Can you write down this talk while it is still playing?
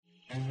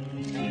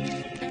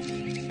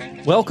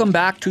Welcome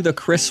back to the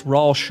Chris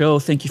Rawl Show.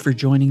 Thank you for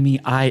joining me.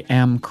 I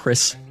am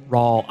Chris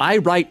Rawl. I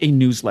write a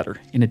newsletter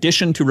in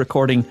addition to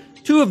recording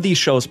 2 of these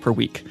shows per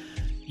week.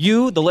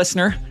 You, the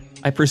listener,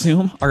 I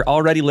presume, are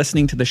already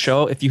listening to the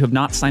show. If you have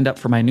not signed up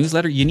for my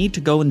newsletter, you need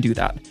to go and do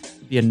that.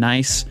 It'd be a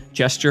nice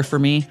gesture for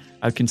me.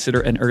 I would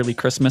consider an early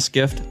Christmas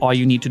gift. All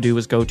you need to do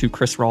is go to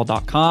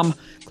chrisrawl.com,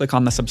 click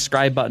on the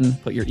subscribe button,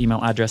 put your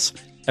email address.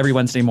 Every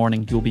Wednesday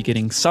morning, you'll be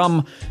getting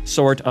some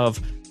sort of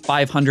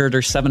 500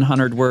 or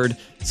 700 word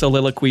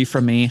soliloquy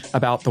from me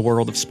about the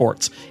world of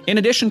sports. In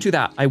addition to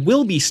that, I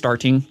will be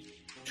starting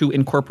to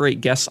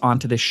incorporate guests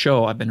onto this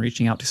show. I've been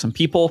reaching out to some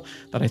people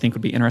that I think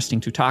would be interesting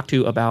to talk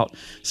to about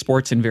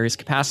sports in various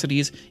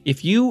capacities.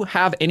 If you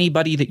have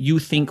anybody that you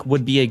think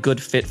would be a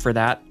good fit for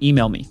that,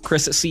 email me,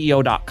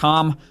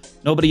 chris@ceo.com.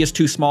 Nobody is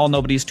too small,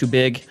 nobody is too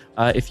big.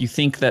 If you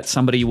think that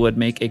somebody would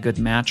make a good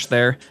match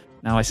there,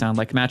 now I sound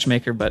like a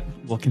matchmaker, but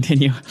we'll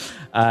continue.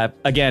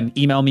 Again,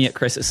 email me at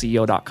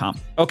chris@ceo.com.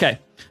 Okay,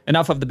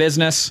 enough of the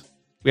business.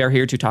 We are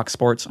here to talk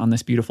sports on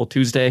this beautiful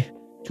Tuesday.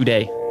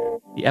 Today,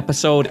 the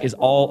episode is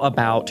all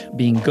about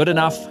being good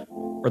enough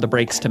for the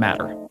breaks to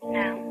matter.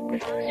 Now,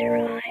 close your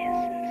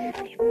eyes and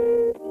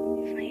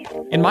sleep.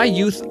 In my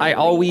youth, I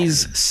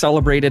always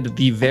celebrated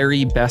the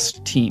very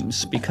best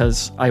teams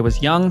because I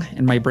was young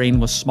and my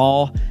brain was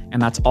small,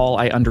 and that's all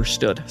I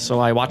understood. So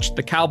I watched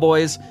the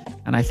Cowboys,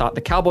 and I thought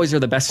the Cowboys are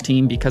the best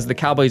team because the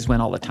Cowboys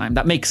win all the time.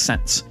 That makes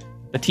sense.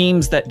 The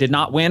teams that did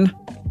not win,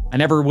 I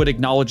never would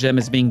acknowledge them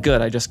as being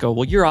good. I just go,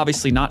 well, you're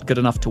obviously not good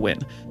enough to win.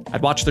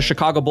 I'd watch the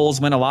Chicago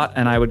Bulls win a lot,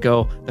 and I would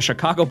go, the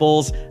Chicago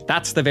Bulls,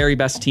 that's the very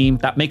best team.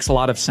 That makes a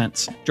lot of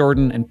sense.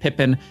 Jordan and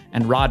Pippen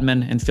and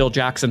Rodman and Phil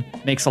Jackson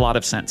makes a lot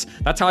of sense.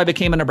 That's how I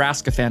became a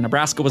Nebraska fan.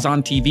 Nebraska was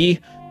on TV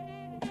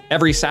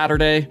every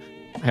Saturday.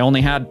 I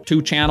only had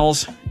 2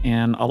 channels,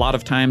 and a lot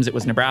of times it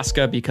was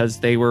Nebraska because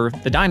they were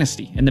the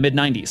dynasty in the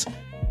mid-90s.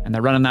 And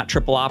they're running that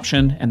triple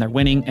option, and they're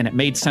winning, and it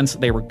made sense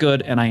that they were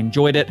good, and I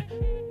enjoyed it.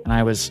 And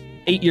I was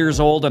 8 years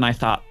old, and I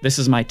thought, this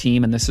is my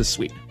team, and this is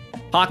sweet.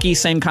 Hockey,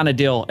 same kind of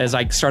deal as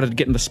I started to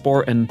get into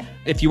sport. And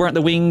if you weren't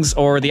the Wings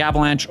or the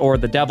Avalanche or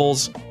the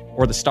Devils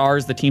or the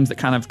Stars, the teams that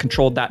kind of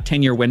controlled that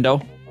 10-year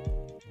window,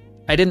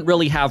 I didn't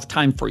really have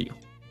time for you.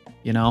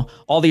 You know,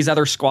 all these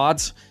other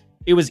squads,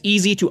 it was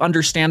easy to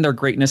understand their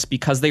greatness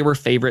because they were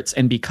favorites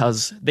and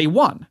because they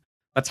won.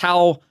 That's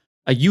how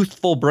a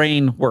youthful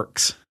brain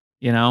works,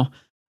 you know?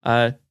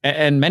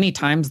 And many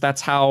times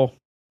that's how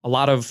a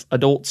lot of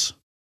adults'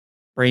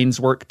 brains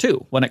work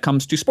too when it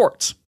comes to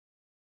sports.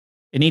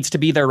 It needs to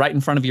be there right in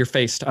front of your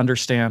face to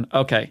understand,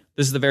 okay,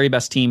 this is the very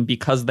best team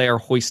because they are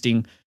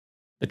hoisting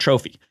the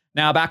trophy.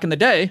 Now, back in the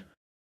day,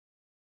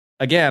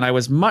 again, I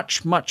was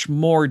much, much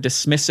more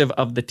dismissive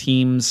of the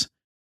teams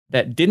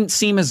that didn't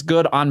seem as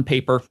good on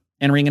paper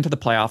entering into the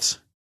playoffs,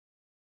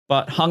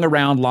 but hung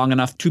around long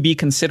enough to be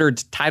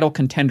considered title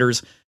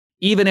contenders,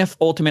 even if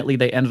ultimately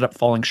they ended up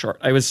falling short.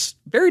 I was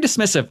very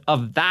dismissive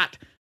of that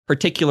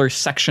particular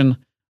section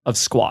of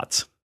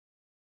squads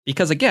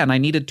because, again, I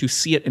needed to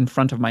see it in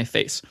front of my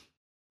face.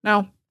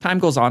 Now, time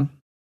goes on.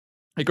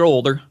 I grow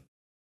older,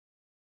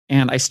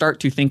 and I start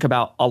to think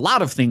about a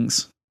lot of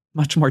things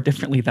much more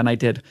differently than I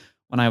did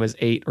when I was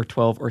 8 or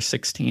 12 or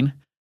 16.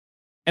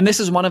 And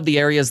this is one of the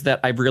areas that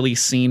I've really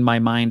seen my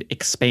mind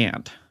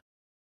expand.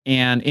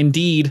 And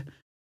indeed,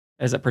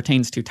 as it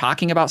pertains to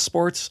talking about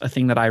sports, a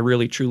thing that I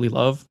really, truly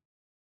love,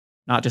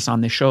 not just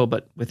on this show,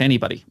 but with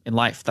anybody in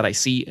life that I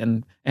see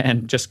and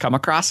just come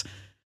across,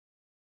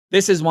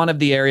 this is one of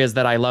the areas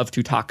that I love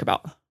to talk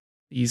about.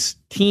 These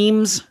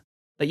teams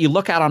that you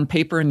look at on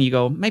paper and you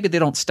go, maybe they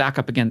don't stack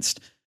up against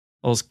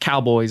those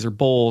Cowboys or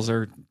Bulls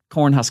or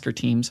Cornhusker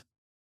teams.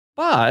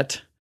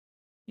 But,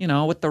 you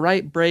know, with the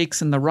right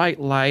breaks and the right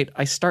light,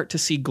 I start to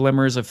see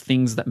glimmers of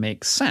things that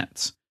make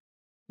sense.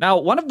 Now,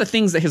 one of the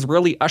things that has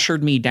really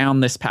ushered me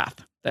down this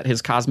path, that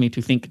has caused me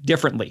to think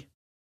differently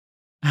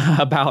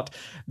about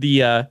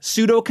the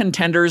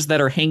pseudo-contenders that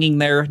are hanging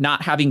there,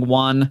 not having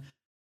won,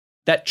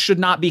 that should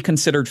not be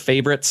considered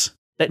favorites,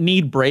 that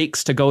need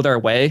breaks to go their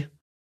way.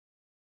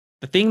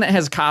 The thing that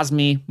has caused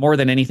me more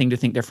than anything to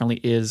think differently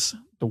is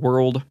the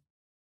world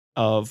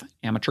of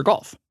amateur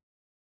golf.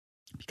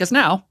 Because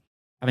now,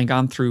 having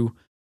gone through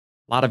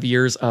a lot of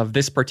years of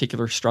this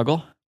particular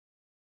struggle,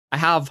 I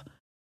have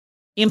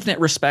infinite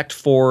respect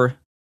for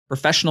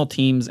professional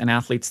teams and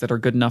athletes that are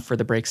good enough for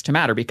the breaks to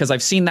matter, because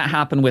I've seen that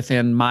happen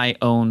within my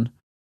own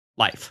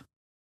life.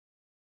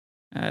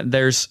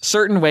 There's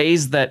certain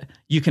ways that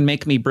you can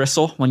make me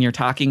bristle when you're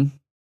talking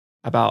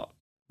about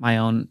my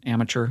own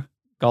amateur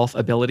golf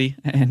ability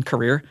and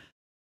career.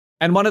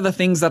 And one of the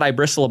things that I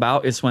bristle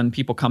about is when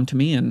people come to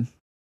me and,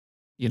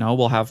 you know,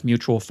 we'll have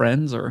mutual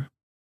friends or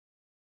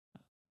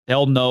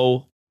they'll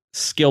know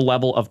skill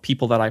level of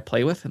people that I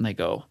play with. And they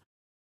go,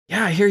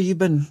 yeah, I hear you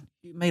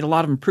made a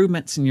lot of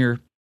improvements and you're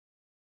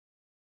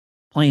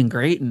playing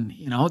great. And,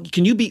 you know,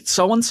 can you beat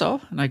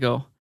so-and-so? And I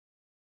go,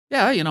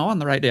 yeah, you know, on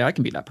the right day, I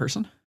can beat that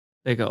person.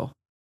 They go,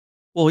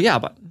 well, yeah,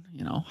 but,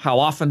 you know, how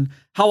often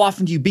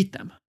do you beat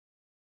them?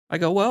 I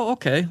go, well,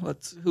 okay,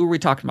 who are we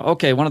talking about?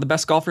 Okay, one of the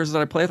best golfers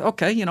that I play with.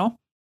 Okay,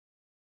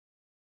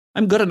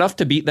 I'm good enough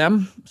to beat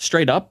them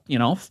straight up,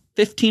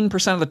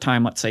 15% of the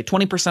time, let's say,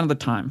 20% of the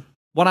time.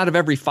 1 out of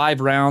every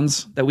 5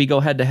 rounds that we go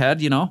head to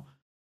head,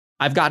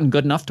 I've gotten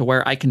good enough to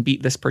where I can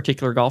beat this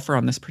particular golfer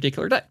on this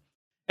particular day.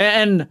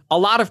 And a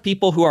lot of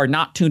people who are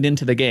not tuned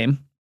into the game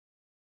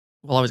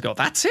will always go,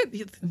 that's it?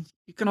 You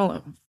can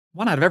only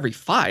 1 out of every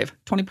 5,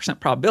 20%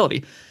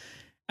 probability.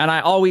 And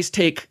I always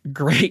take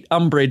great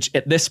umbrage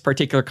at this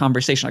particular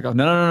conversation. I go,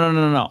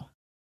 no.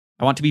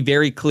 I want to be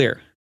very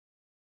clear.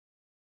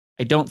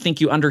 I don't think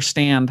you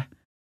understand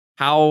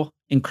how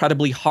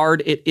incredibly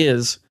hard it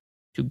is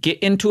to get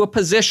into a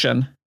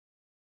position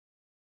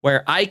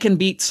where I can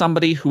beat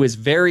somebody who is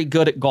very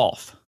good at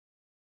golf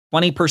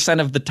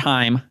 20% of the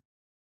time.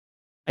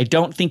 I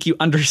don't think you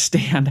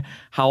understand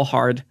how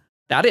hard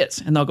that is.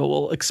 And they'll go,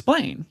 well,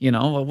 explain,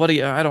 what do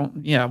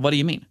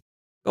you mean?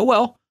 Go,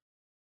 well,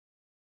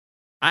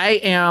 I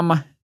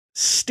am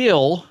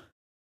still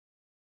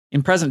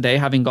in present day,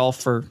 having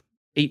golfed for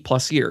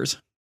 8+ years.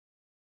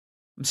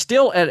 I'm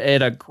still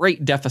at a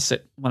great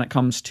deficit when it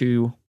comes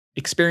to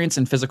experience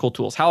and physical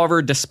tools.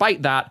 However,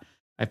 despite that,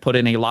 I've put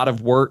in a lot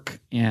of work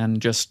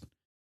and just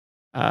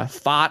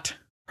thought,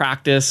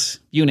 practice,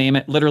 you name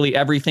it, literally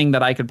everything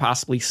that I could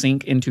possibly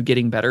sink into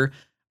getting better,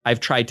 I've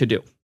tried to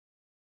do.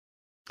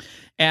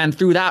 And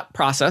through that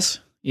process,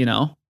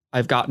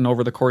 I've gotten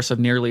over the course of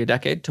nearly a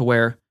decade to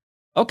where,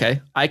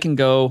 okay, I can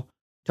go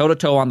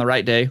toe-to-toe on the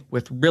right day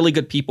with really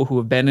good people who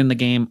have been in the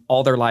game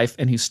all their life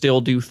and who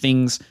still do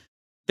things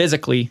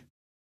physically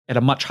at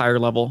a much higher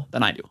level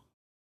than I do.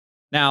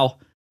 Now,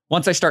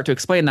 once I start to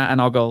explain that,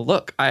 and I'll go,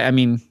 look, I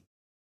mean,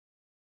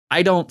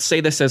 I don't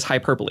say this as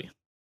hyperbole.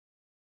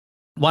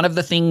 One of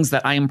the things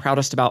that I am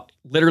proudest about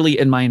literally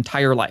in my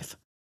entire life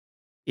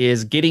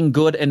is getting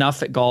good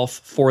enough at golf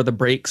for the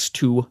breaks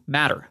to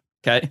matter,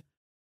 okay?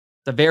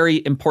 It's a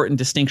very important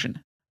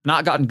distinction.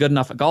 Not gotten good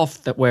enough at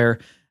golf that where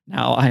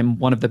now I'm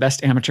one of the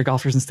best amateur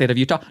golfers in the state of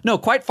Utah. No,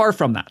 quite far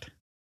from that.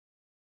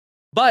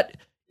 But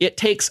it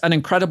takes an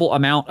incredible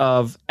amount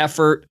of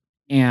effort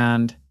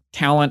and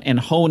talent and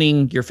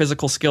honing your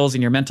physical skills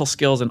and your mental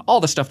skills and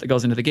all the stuff that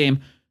goes into the game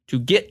to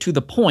get to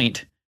the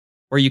point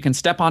where you can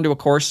step onto a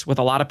course with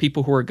a lot of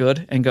people who are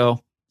good and go,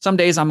 some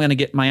days I'm going to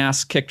get my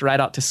ass kicked right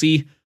out to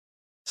sea.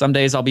 Some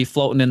days I'll be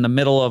floating in the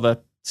middle of a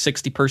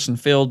 60-person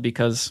field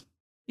because,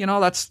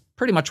 that's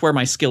pretty much where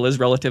my skill is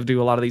relative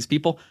to a lot of these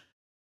people.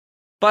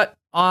 But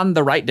on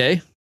the right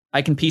day,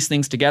 I can piece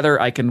things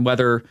together. I can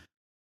weather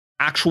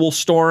actual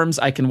storms.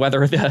 I can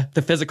weather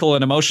the physical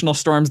and emotional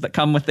storms that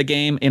come with the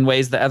game in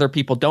ways that other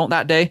people don't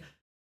that day.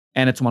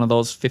 And it's one of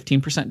those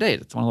 15%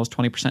 days. It's one of those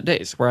 20%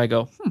 days where I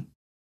go,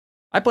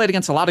 I played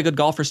against a lot of good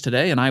golfers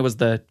today and I was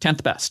the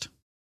 10th best.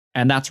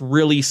 And that's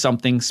really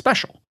something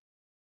special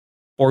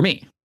for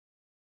me,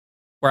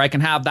 where I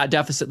can have that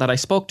deficit that I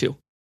spoke to.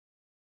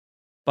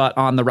 But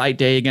on the right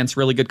day against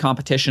really good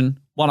competition,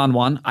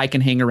 one-on-one, I can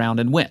hang around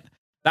and win.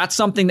 That's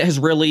something that has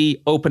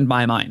really opened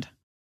my mind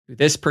to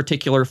this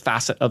particular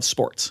facet of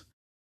sports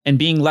and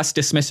being less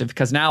dismissive,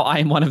 because now I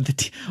am one of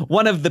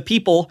the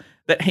people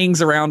that hangs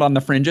around on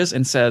the fringes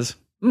and says,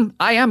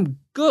 I am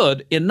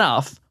good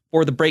enough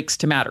for the breaks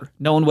to matter.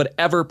 No one would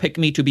ever pick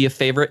me to be a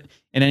favorite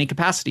in any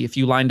capacity if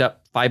you lined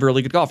up 5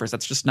 really good golfers. I'm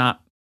just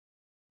not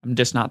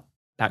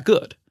that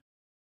good.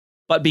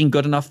 But being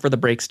good enough for the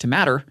breaks to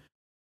matter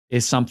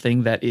is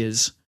something that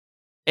is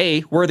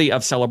A, worthy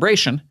of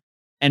celebration,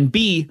 and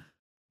B,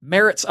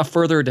 merits a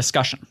further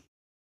discussion.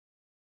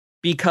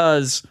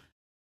 Because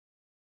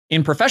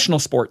in professional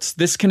sports,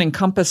 this can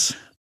encompass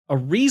a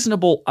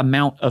reasonable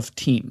amount of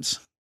teams.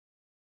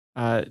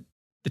 The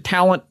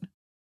talent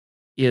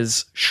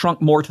is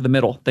shrunk more to the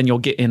middle than you'll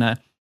get in a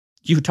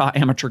Utah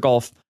amateur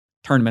golf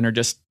tournament or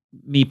just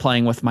me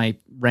playing with my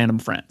random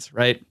friends,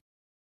 right?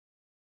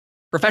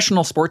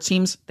 Professional sports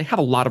teams, they have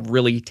a lot of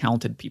really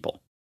talented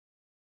people.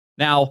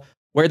 Now,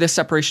 where this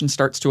separation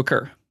starts to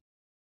occur,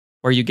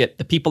 where you get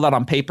the people that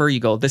on paper, you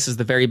go, this is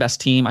the very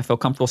best team, I feel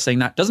comfortable saying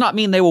that, does not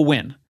mean they will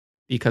win,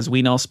 because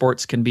we know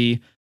sports can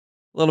be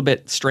a little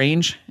bit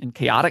strange and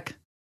chaotic.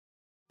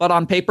 But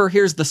on paper,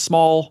 here's the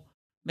small,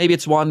 maybe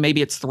it's 1,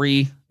 maybe it's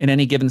 3 in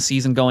any given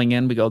season going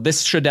in. We go,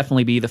 this should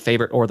definitely be the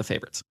favorite or the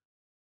favorites.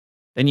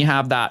 Then you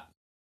have that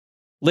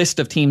list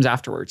of teams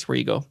afterwards where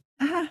you go,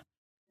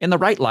 in the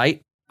right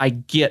light, I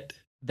get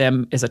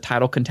them as a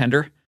title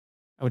contender.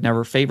 I would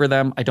never favor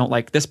them. I don't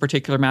like this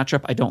particular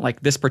matchup. I don't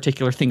like this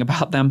particular thing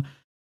about them.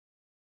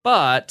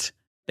 But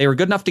they were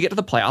good enough to get to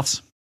the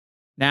playoffs.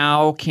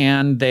 Now,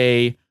 can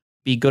they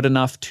be good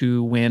enough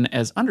to win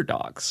as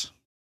underdogs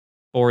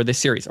for this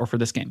series or for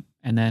this game?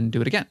 And then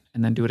do it again,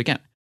 and then do it again.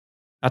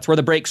 That's where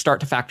the breaks start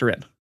to factor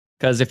in.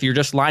 Because if you're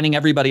just lining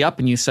everybody up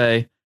and you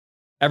say,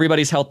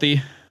 everybody's healthy,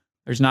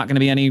 there's not going to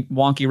be any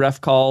wonky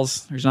ref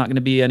calls, there's not going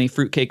to be any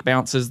fruitcake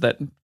bounces that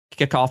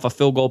kick off a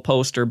field goal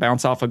post or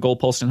bounce off a goal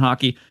post in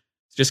hockey.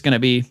 It's just going to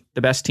be the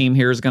best team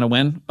here is going to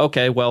win.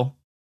 Okay, well,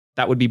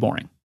 that would be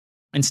boring.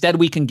 Instead,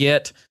 we can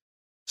get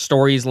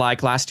stories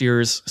like last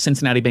year's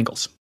Cincinnati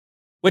Bengals,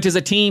 which is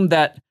a team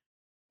that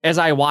as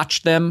I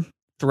watched them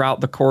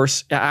throughout the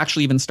course,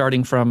 actually even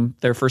starting from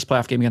their first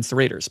playoff game against the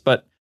Raiders,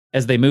 but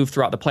as they moved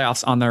throughout the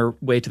playoffs on their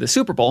way to the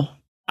Super Bowl,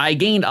 I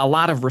gained a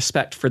lot of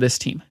respect for this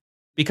team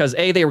because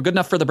A, they were good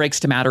enough for the breaks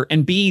to matter,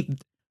 and B,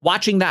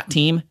 watching that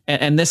team,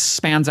 and this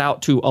spans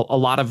out to a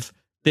lot of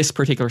this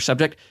particular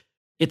subject,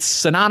 it's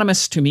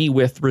synonymous to me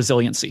with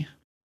resiliency.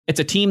 It's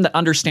a team that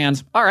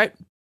understands, all right,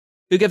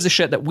 who gives a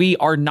shit that we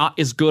are not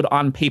as good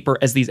on paper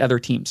as these other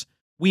teams?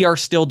 We are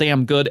still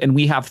damn good, and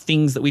we have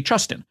things that we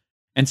trust in.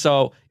 And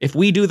so if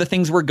we do the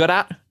things we're good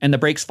at and the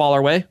breaks fall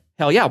our way,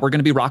 hell yeah, we're going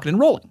to be rocking and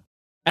rolling.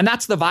 And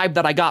that's the vibe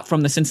that I got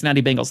from the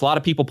Cincinnati Bengals. A lot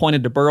of people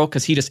pointed to Burrow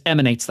because he just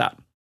emanates that.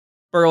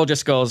 Burrow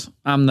just goes,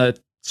 I'm the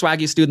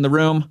swaggiest dude in the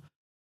room.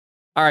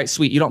 All right,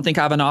 sweet. You don't think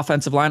I have an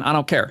offensive line? I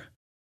don't care.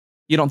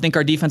 You don't think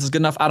our defense is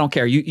good enough? I don't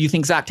care. You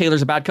think Zach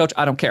Taylor's a bad coach?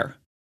 I don't care.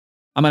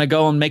 I'm going to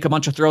go and make a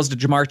bunch of throws to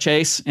Jamar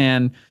Chase,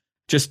 and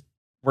just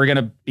we're going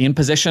to be in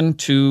position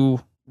to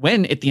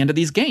win at the end of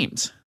these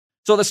games.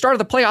 So at the start of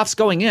the playoffs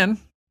going in,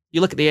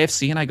 you look at the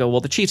AFC and I go,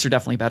 well, the Chiefs are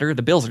definitely better.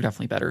 The Bills are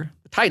definitely better.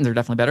 The Titans are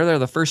definitely better. They're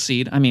the first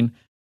seed. I mean,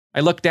 I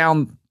look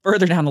down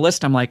further down the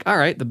list. I'm like, all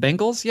right, the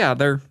Bengals, yeah,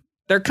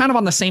 they're kind of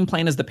on the same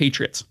plane as the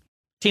Patriots,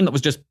 team that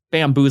was just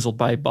bamboozled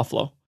by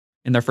Buffalo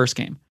in their first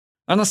game.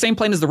 On the same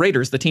plane as the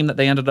Raiders, the team that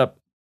they ended up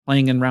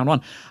playing in round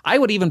one. I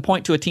would even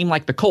point to a team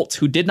like the Colts,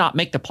 who did not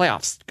make the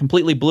playoffs,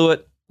 completely blew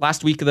it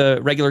last week of the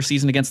regular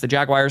season against the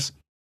Jaguars.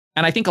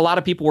 And I think a lot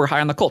of people were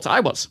high on the Colts. I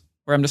was,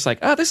 where I'm just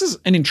like, this is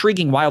an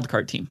intriguing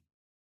wildcard team.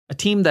 A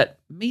team that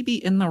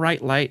maybe in the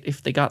right light,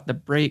 if they got the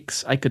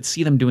breaks, I could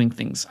see them doing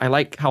things. I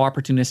like how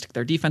opportunistic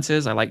their defense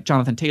is. I like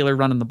Jonathan Taylor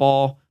running the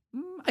ball.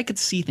 I could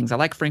see things. I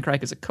like Frank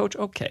Reich as a coach.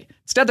 Okay.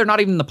 Instead, they're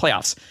not even in the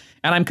playoffs.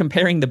 And I'm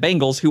comparing the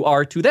Bengals, who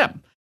are, to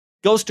them.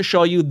 Goes to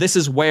show you this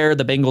is where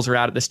the Bengals are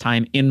at this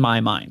time in my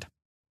mind.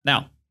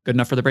 Now, good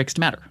enough for the breaks to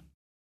matter.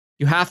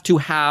 You have to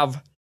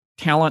have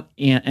talent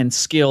and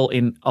skill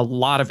in a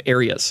lot of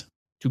areas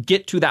to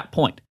get to that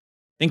point.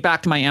 Think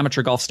back to my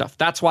amateur golf stuff.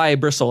 That's why I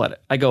bristle at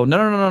it. I go,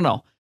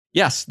 no.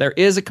 Yes, there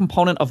is a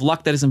component of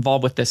luck that is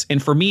involved with this.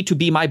 And for me to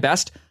be my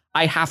best,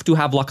 I have to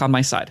have luck on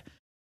my side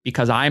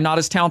because I'm not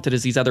as talented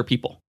as these other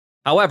people.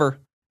 However,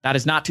 that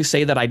is not to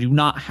say that I do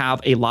not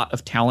have a lot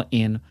of talent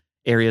in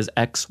areas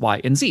X,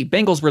 Y, and Z.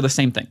 Bengals were the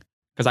same thing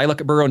because I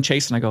look at Burrow and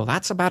Chase and I go,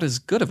 that's about as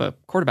good of a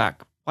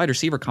quarterback wide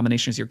receiver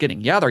combination as you're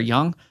getting. Yeah, they're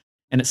young,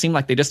 and it seemed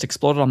like they just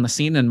exploded on the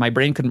scene, and my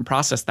brain couldn't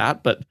process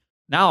that. But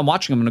now I'm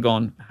watching them and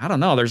going, I don't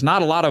know. There's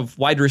not a lot of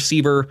wide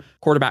receiver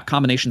quarterback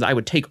combinations I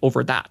would take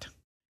over that.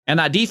 And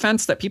that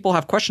defense that people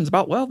have questions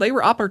about, well, they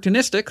were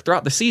opportunistic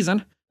throughout the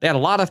season. They had a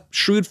lot of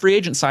shrewd free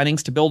agent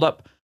signings to build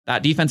up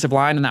that defensive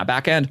line and that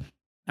back end.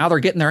 Now they're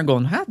getting there and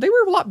going, they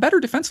were a lot better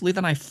defensively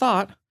than I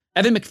thought.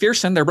 Evan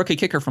McPherson, their rookie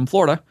kicker from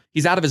Florida,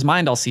 he's out of his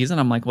mind all season.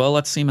 I'm like, well,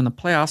 let's see him in the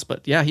playoffs.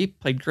 But yeah, he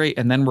played great.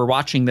 And then we're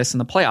watching this in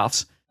the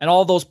playoffs, and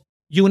all those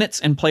units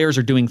and players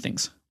are doing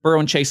things. Burrow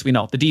and Chase, we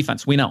know. The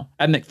defense, we know.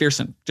 Evan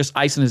McPherson, just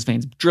ice in his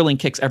veins, drilling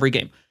kicks every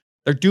game.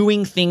 They're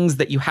doing things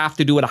that you have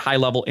to do at a high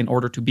level in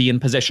order to be in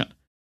position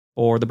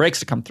for the breaks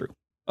to come through.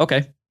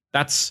 Okay,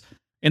 that's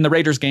in the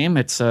Raiders game.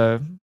 It's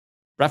a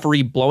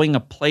referee blowing a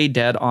play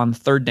dead on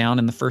third down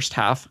in the first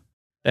half,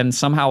 then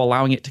somehow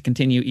allowing it to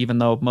continue even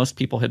though most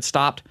people had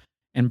stopped,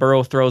 and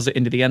Burrow throws it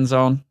into the end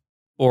zone,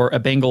 or a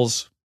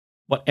Bengals,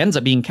 what ends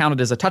up being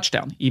counted as a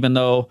touchdown, even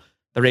though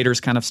the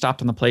Raiders kind of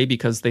stopped on the play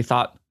because they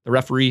thought the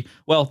referee,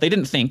 well, they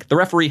didn't think. The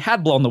referee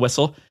had blown the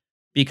whistle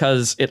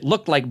because it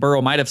looked like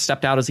Burrow might have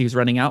stepped out as he was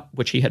running out,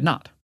 which he had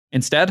not.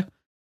 Instead,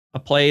 a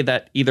play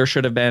that either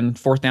should have been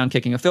fourth down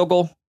kicking a field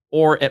goal,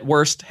 or at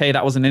worst, hey,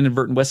 that was an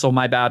inadvertent whistle,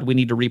 my bad, we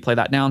need to replay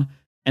that down,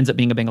 ends up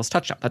being a Bengals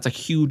touchdown. That's a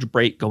huge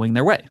break going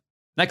their way.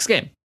 Next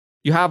game,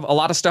 you have a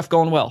lot of stuff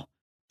going well.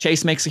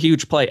 Chase makes a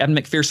huge play. Evan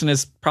McPherson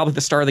is probably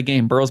the star of the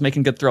game. Burrow's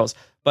making good throws.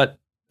 But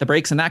the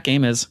breaks in that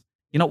game is,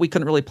 what we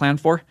couldn't really plan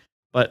for,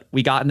 but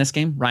we got in this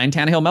game, Ryan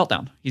Tannehill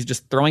meltdown. He's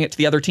just throwing it to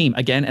the other team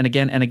again and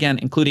again and again,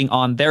 including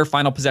on their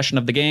final possession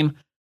of the game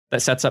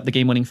that sets up the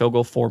game-winning field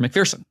goal for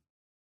McPherson.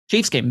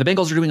 Chiefs game, the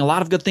Bengals are doing a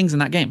lot of good things in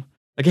that game.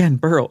 Again,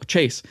 Burrow,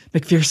 Chase,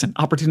 McPherson,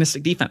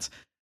 opportunistic defense.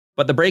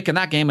 But the break in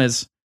that game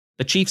is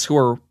the Chiefs, who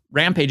are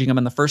rampaging them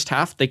in the first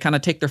half, they kind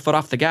of take their foot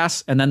off the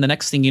gas, and then the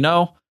next thing you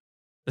know,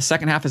 the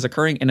second half is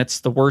occurring, and it's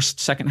the worst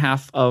second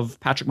half of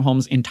Patrick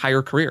Mahomes'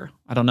 entire career.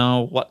 I don't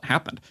know what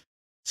happened.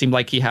 Seemed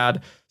like he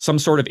had some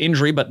sort of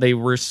injury, but they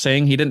were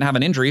saying he didn't have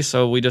an injury,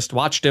 so we just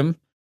watched him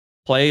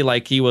play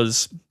like he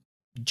was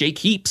Jake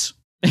Heaps.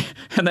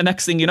 And the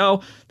next thing you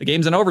know, the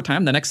game's in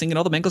overtime. The next thing you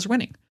know, the Bengals are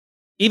winning.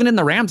 Even in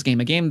the Rams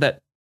game, a game that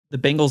the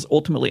Bengals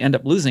ultimately end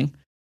up losing,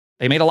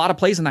 they made a lot of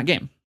plays in that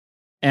game.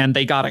 And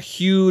they got a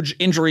huge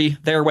injury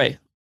their way.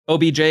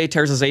 OBJ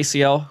tears his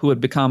ACL, who had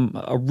become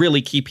a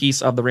really key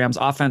piece of the Rams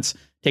offense,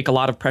 take a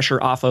lot of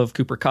pressure off of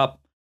Cooper Kupp.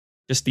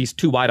 Just these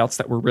two wideouts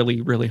that were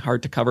really, really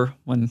hard to cover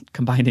when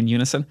combined in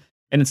unison.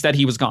 And instead,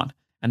 he was gone.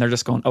 And they're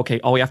just going, okay,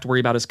 all we have to worry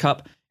about is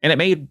Kupp. And it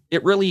made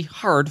it really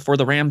hard for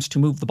the Rams to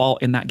move the ball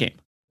in that game.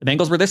 The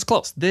Bengals were this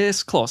close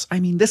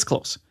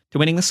to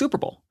winning the Super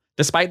Bowl,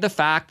 despite the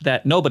fact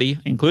that nobody,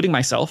 including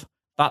myself,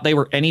 thought they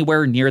were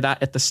anywhere near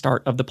that at the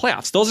start of the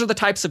playoffs. Those are the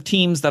types of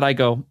teams that I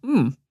go,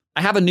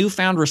 I have a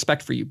newfound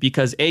respect for you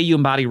because A, you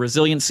embody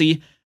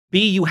resiliency.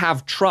 B, you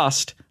have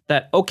trust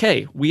that,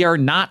 okay, we are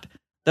not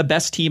the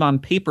best team on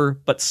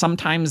paper, but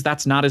sometimes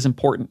that's not as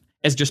important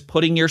as just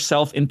putting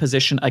yourself in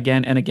position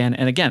again and again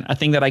and again. A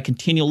thing that I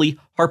continually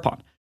harp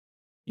on.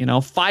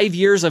 5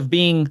 years of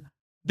being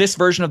this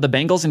version of the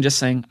Bengals and just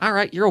saying, all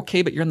right, you're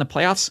okay, but you're in the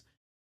playoffs.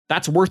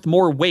 That's worth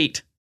more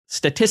weight,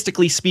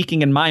 statistically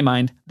speaking, in my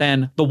mind,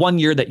 than the 1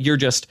 year that you're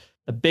just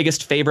the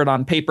biggest favorite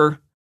on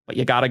paper, but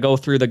you got to go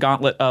through the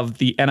gauntlet of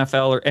the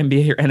NFL or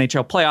NBA or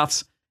NHL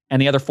playoffs,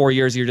 and the other 4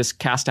 years you're just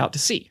cast out to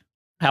sea.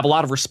 I have a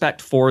lot of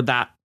respect for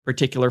that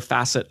particular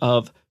facet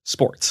of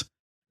sports.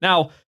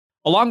 Now,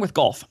 along with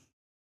golf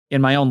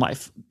in my own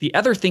life, the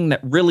other thing that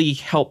really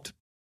helped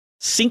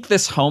sink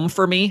this home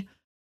for me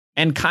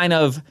and kind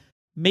of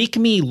make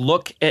me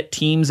look at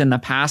teams in the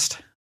past,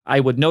 I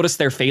would notice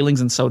their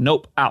failings and so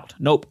nope, out,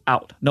 nope,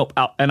 out, nope,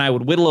 out. And I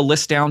would whittle a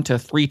list down to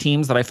 3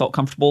 teams that I felt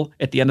comfortable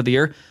at the end of the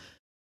year.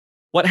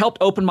 What helped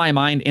open my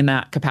mind in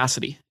that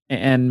capacity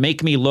and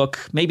make me look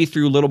maybe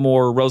through a little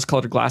more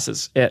rose-colored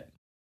glasses at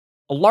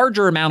a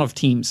larger amount of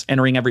teams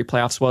entering every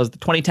playoffs was the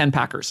 2010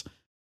 Packers,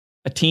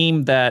 a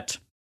team that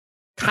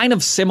kind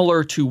of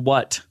similar to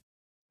what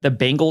the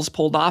Bengals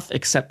pulled off,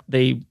 except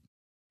they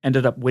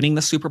ended up winning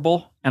the Super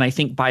Bowl. And I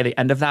think by the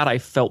end of that, I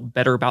felt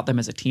better about them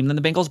as a team than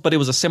the Bengals, but it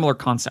was a similar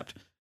concept.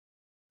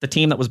 The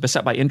team that was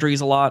beset by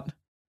injuries a lot.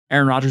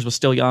 Aaron Rodgers was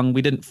still young.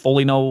 We didn't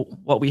fully know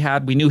what we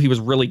had. We knew he was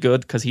really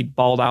good because he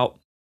balled out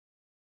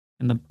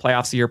in the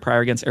playoffs the year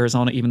prior against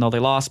Arizona, even though they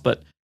lost.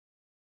 But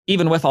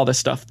even with all this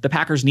stuff, the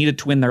Packers needed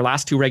to win their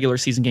last 2 regular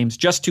season games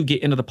just to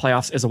get into the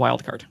playoffs as a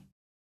wild card.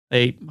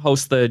 They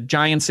host the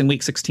Giants in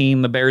week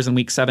 16, the Bears in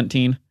week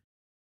 17.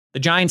 The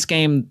Giants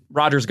game,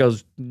 Rodgers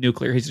goes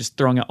nuclear. He's just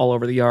throwing it all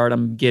over the yard.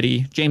 I'm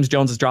giddy. James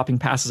Jones is dropping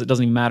passes. It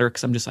doesn't even matter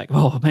because I'm just like,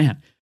 oh,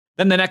 man.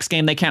 Then the next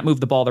game, they can't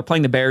move the ball. They're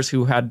playing the Bears,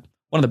 who had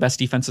one of the best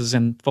defenses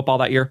in football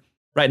that year,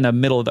 right in the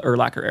middle of the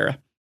Urlacher era.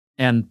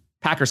 And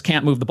Packers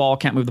can't move the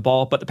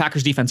ball, but the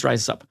Packers defense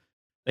rises up.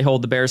 They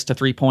hold the Bears to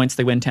 3 points.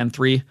 They win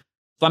 10-3.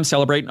 So I'm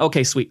celebrating.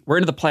 Okay, sweet. We're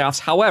into the playoffs.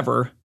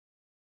 However,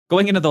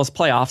 going into those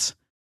playoffs,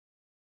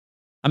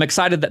 I'm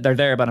excited that they're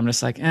there, but I'm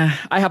just like,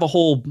 I have a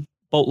whole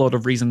boatload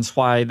of reasons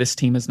why this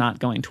team is not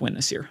going to win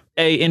this year.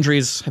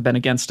 Injuries have been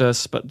against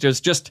us, but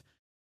just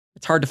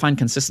it's hard to find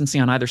consistency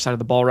on either side of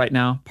the ball right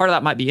now. Part of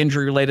that might be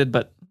injury related,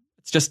 but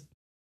it's just,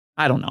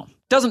 I don't know.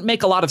 Doesn't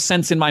make a lot of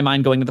sense in my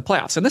mind going to the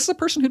playoffs. And this is a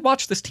person who'd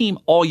watched this team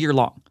all year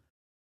long.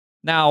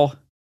 Now,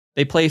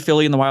 they play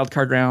Philly in the wild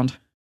card round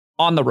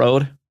on the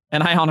road,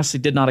 and I honestly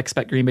did not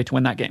expect Green Bay to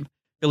win that game.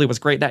 Philly was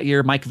great that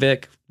year. Mike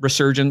Vick,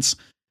 resurgence,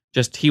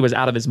 he was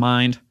out of his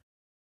mind.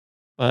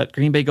 But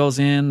Green Bay goes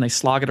in, they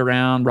slog it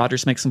around,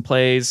 Rodgers makes some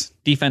plays,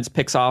 defense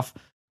picks off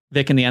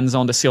Vick in the end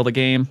zone to seal the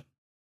game.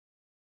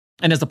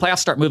 And as the playoffs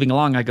start moving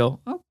along, I go,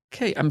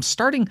 okay, I'm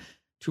starting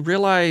to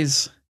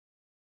realize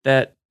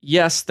that,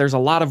 yes, there's a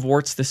lot of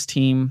warts this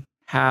team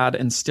had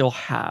and still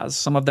has.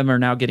 Some of them are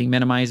now getting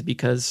minimized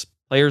because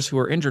players who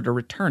are injured are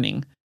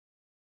returning.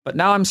 But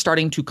now I'm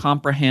starting to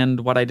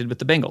comprehend what I did with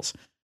the Bengals.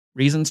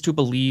 Reasons to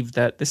believe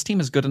that this team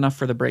is good enough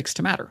for the breaks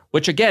to matter,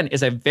 which again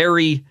is a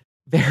very,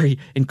 very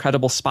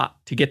incredible spot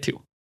to get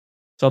to.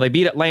 So they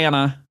beat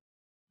Atlanta,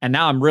 and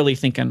now I'm really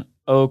thinking,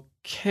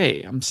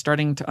 okay, I'm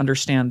starting to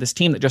understand this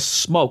team that just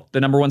smoked the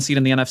number 1 seed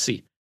in the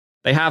NFC.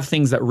 They have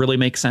things that really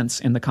make sense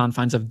in the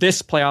confines of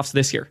this playoffs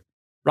this year.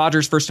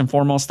 Rodgers, first and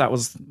foremost, that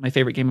was my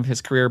favorite game of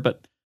his career,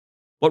 but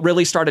what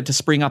really started to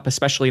spring up,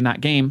 especially in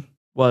that game,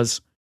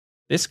 was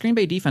this Green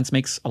Bay defense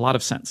makes a lot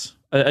of sense.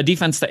 A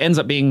defense that ends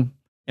up being,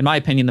 in my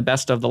opinion, the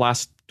best of the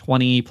last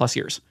 20 plus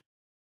years.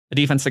 A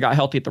defense that got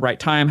healthy at the right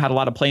time, had a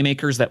lot of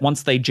playmakers that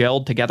once they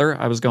gelled together,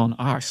 I was going,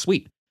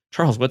 sweet.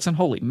 Charles Woodson,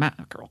 holy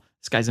mackerel.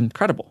 This guy's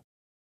incredible.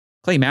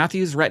 Clay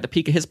Matthews, right at the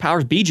peak of his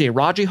powers. BJ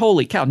Raji,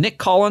 holy cow. Nick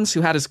Collins,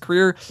 who had his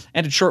career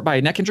ended short by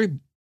a neck injury,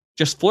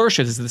 just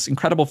flourishes as this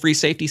incredible free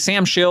safety.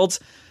 Sam Shields,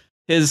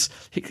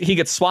 he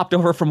gets swapped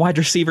over from wide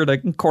receiver to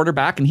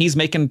quarterback, and he's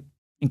making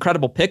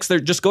incredible picks.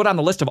 Just go down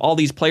the list of all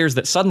these players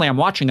that suddenly I'm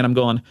watching, and I'm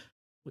going,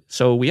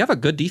 so we have a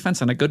good defense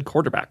and a good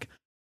quarterback.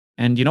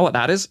 And you know what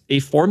that is? A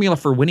formula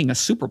for winning a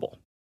Super Bowl.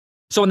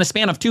 So in the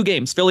span of 2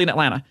 games, Philly and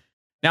Atlanta,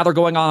 now they're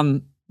going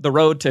on the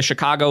road to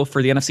Chicago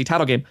for the NFC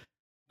title game.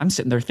 I'm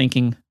sitting there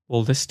thinking,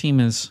 well, I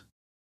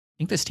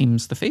think this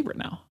team's the favorite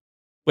now,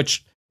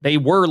 which they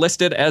were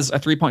listed as a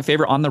 3-point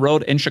favorite on the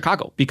road in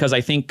Chicago because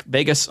I think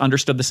Vegas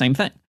understood the same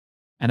thing.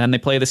 And then they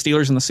play the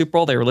Steelers in the Super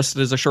Bowl. They were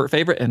listed as a short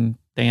favorite and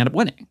they end up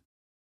winning.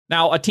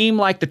 Now, a team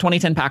like the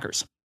 2010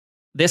 Packers,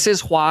 this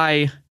is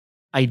why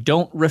I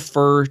don't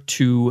refer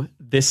to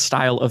this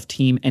style of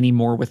team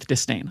anymore with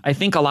disdain. I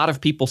think a lot of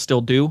people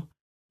still do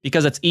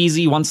because it's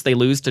easy once they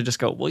lose to just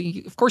go, well,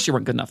 of course you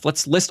weren't good enough.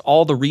 Let's list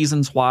all the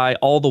reasons why,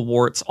 all the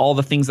warts, all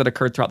the things that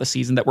occurred throughout the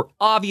season that were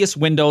obvious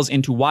windows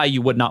into why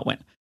you would not win.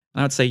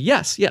 And I would say,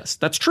 yes,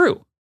 that's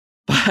true.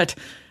 But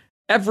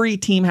every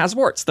team has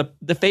warts.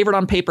 The favorite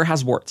on paper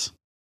has warts.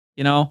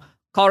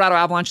 Colorado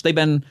Avalanche, they've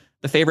been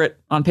the favorite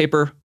on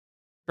paper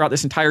throughout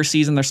this entire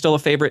season. They're still a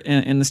favorite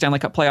in the Stanley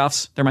Cup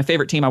playoffs. They're my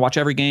favorite team. I watch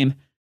every game.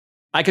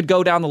 I could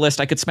go down the list.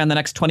 I could spend the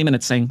next 20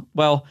 minutes saying,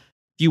 well,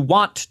 if you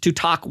want to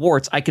talk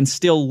warts, I can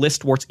still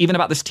list warts, even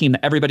about this team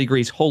that everybody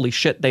agrees, holy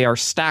shit, they are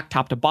stacked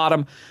top to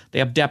bottom. They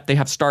have depth. They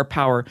have star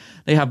power.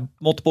 They have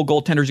multiple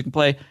goaltenders you can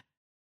play.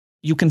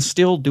 You can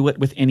still do it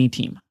with any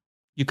team.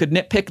 You could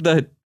nitpick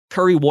the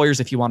Curry Warriors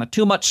if you wanted.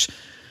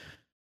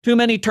 Too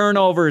many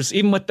turnovers,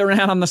 even with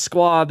Durant on the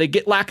squad. They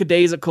get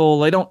lackadaisical.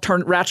 They don't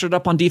ratchet it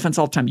up on defense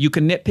all the time. You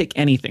can nitpick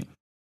anything.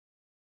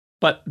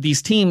 But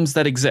these teams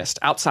that exist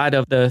outside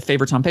of the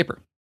favorites on paper,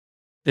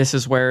 this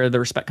is where the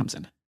respect comes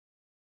in.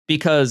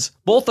 Because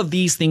both of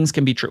these things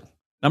can be true.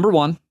 Number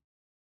one,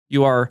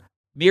 you are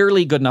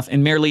merely good enough,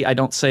 and merely I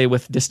don't say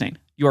with disdain,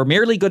 you are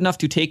merely good enough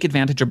to take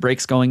advantage of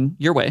breaks going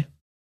your way.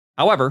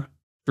 However,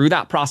 through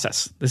that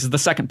process, this is the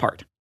second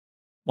part.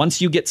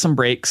 Once you get some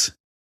breaks,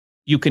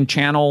 you can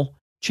channel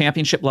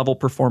championship level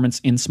performance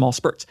in small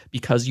spurts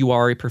because you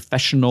are a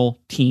professional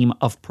team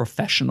of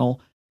professional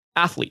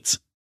athletes.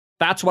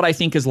 That's what I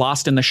think is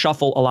lost in the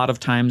shuffle a lot of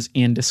times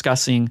in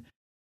discussing,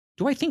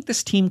 do I think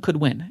this team could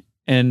win?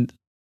 And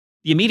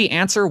the immediate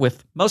answer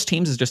with most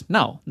teams is just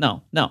no.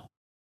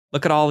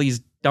 Look at all these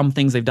dumb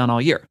things they've done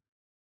all year.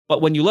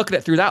 But when you look at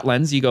it through that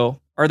lens, you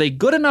go, are they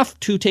good enough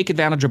to take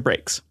advantage of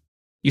breaks?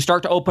 You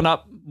start to open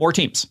up more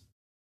teams.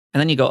 And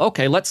then you go,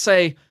 okay, let's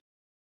say,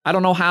 I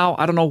don't know how,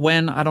 I don't know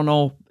when, I don't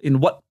know in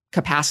what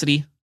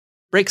capacity.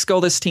 Breaks go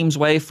this team's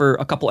way for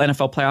a couple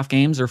NFL playoff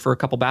games or for a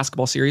couple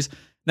basketball series.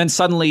 Then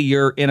suddenly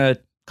you're in a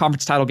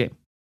conference title game.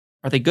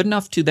 Are they good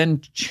enough to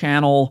then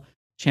channel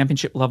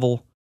championship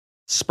level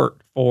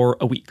spurt for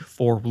a week,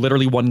 for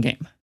literally one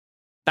game?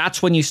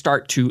 That's when you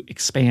start to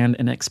expand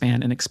and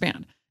expand and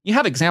expand. You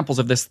have examples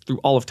of this through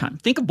all of time.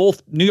 Think of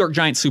both New York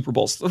Giants Super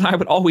Bowls. I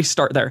would always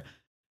start there.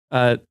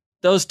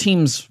 Those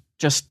teams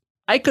just,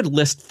 I could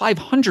list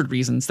 500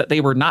 reasons that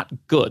they were not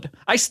good.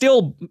 I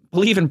still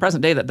believe in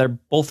present day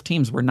that both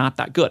teams were not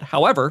that good.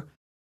 However,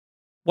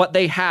 what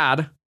they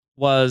had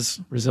was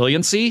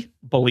resiliency,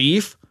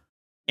 belief,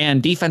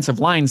 and defensive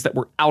lines that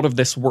were out of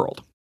this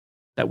world,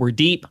 that were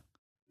deep,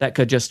 that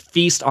could just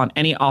feast on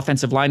any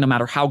offensive line, no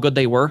matter how good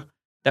they were,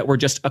 that were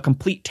just a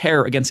complete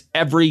terror against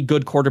every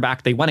good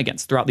quarterback they went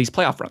against throughout these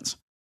playoff runs.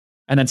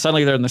 And then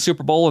suddenly they're in the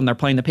Super Bowl and they're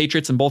playing the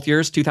Patriots in both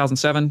years,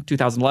 2007,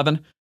 2011.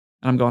 And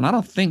I'm going,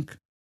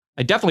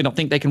 I definitely don't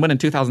think they can win in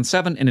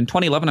 2007. And in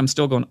 2011, I'm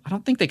still going, I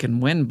don't think they can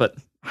win, but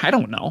I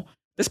don't know.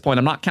 At this point,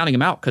 I'm not counting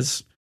them out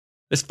because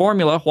this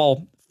formula,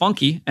 while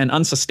funky and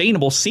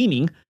unsustainable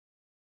seeming,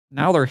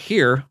 now they're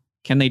here.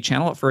 Can they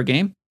channel it for a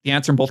game? The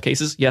answer in both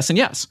cases, yes and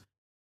yes.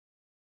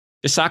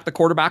 Just sack the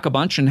quarterback a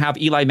bunch and have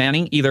Eli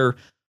Manning either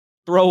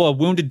throw a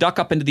wounded duck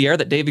up into the air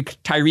that David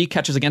Tyree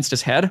catches against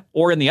his head,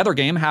 or in the other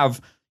game,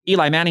 have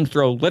Eli Manning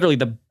throw literally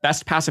the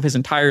best pass of his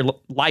entire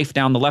life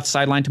down the left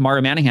sideline to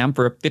Mario Manningham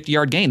for a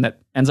 50-yard gain that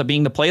ends up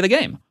being the play of the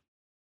game.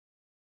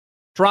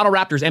 Toronto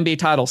Raptors, NBA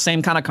title,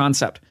 same kind of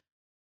concept.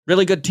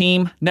 Really good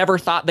team. Never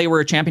thought they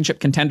were a championship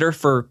contender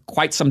for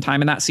quite some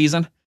time in that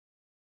season.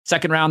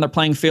 Second round, they're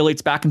playing Philly.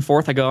 It's back and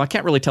forth. I go, I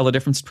can't really tell the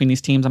difference between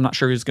these teams. I'm not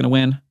sure who's going to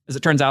win. As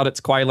it turns out,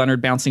 it's Kawhi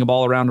Leonard bouncing a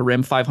ball around a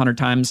rim 500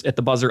 times at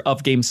the buzzer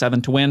of Game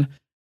 7 to win.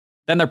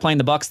 Then they're playing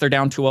the Bucks. They're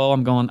down 2-0.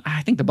 I'm going,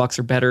 I think the Bucks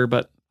are better,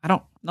 but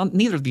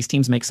neither of these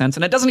teams make sense.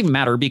 And it doesn't even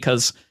matter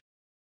because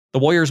the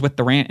Warriors with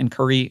Durant and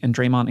Curry and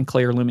Draymond and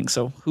Clay are looming.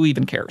 So who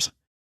even cares?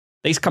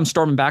 They come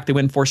storming back. They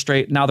win 4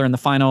 straight. Now they're in the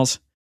finals.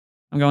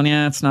 I'm going,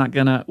 it's not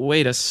going to.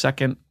 Wait a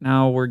second.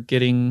 Now we're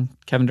getting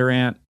Kevin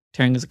Durant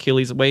tearing his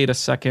Achilles. Wait a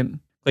second.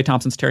 Klay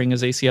Thompson's tearing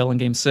his ACL in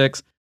Game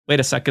 6. Wait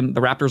a second.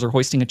 The Raptors are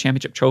hoisting a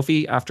championship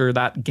trophy after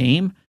that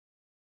game.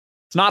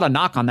 It's not a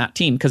knock on that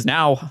team because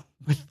now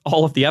with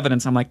all of the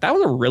evidence, I'm like, that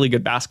was a really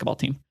good basketball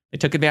team. They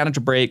took advantage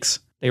of breaks.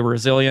 They were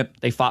resilient.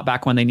 They fought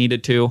back when they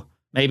needed to.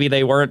 Maybe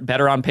they weren't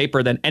better on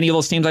paper than any of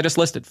those teams I just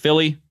listed.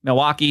 Philly,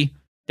 Milwaukee,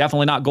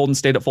 definitely not Golden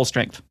State at full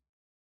strength.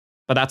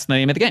 But that's the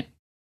name of the game.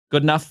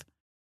 Good enough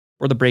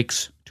for the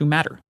breaks to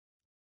matter.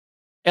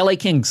 LA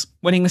Kings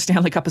winning the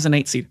Stanley Cup as an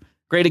 8 seed.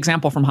 Great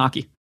example from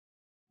hockey.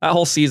 That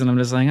whole season, I'm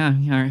just like,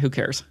 who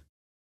cares?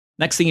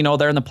 Next thing you know,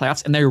 they're in the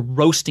playoffs and they're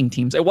roasting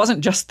teams. It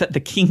wasn't just that the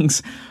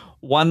Kings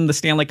won the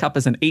Stanley Cup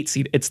as an 8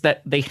 seed. It's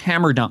that they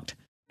hammer dunked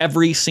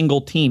every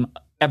single team,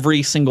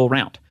 every single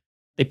round.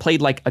 They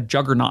played like a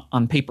juggernaut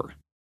on paper.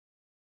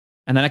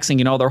 And the next thing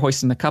you know, they're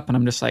hoisting the cup. And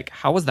I'm just like,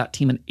 how was that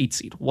team an 8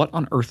 seed? What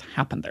on earth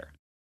happened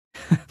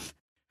there?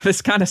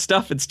 This kind of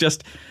stuff, it's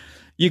just,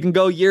 you can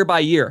go year by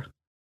year.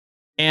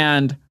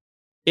 And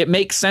it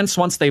makes sense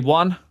once they've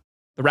won.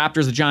 The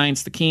Raptors, the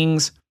Giants, the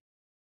Kings.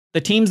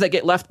 The teams that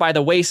get left by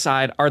the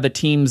wayside are the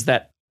teams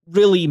that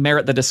really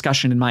merit the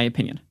discussion, in my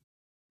opinion.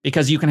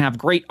 Because you can have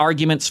great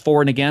arguments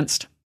for and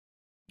against.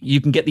 You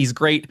can get these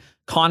great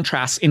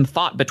contrasts in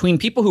thought between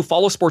people who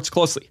follow sports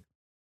closely.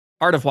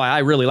 Part of why I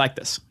really like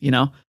this,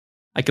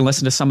 I can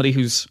listen to somebody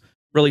who's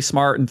really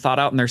smart and thought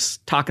out and they're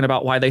talking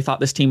about why they thought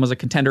this team was a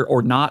contender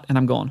or not. And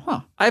I'm going,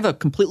 I have a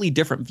completely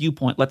different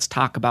viewpoint. Let's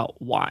talk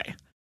about why.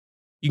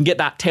 You can get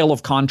that tale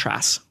of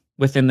contrasts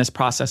within this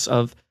process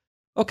of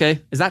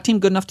Okay, is that team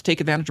good enough to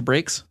take advantage of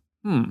breaks?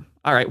 All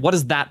right, what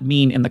does that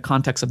mean in the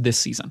context of this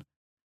season?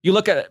 You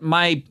look at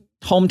my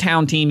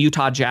hometown team,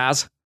 Utah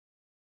Jazz,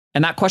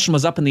 and that question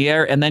was up in the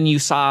air, and then you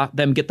saw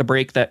them get the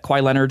break that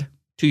Kawhi Leonard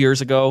 2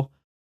 years ago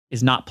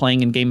is not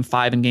playing in Game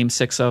 5 and Game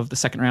 6 of the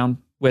second round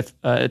with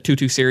a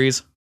 2-2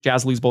 series.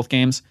 Jazz lose both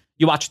games.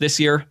 You watch this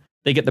year,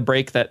 they get the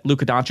break that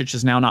Luka Doncic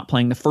is now not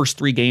playing the first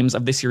 3 games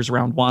of this year's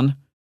round 1.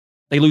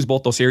 They lose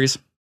both those series.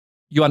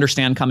 You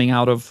understand coming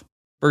out of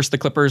first the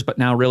Clippers, but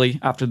now really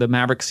after the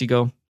Mavericks, you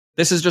go,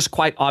 this is just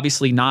quite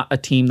obviously not a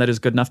team that is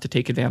good enough to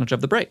take advantage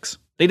of the breaks.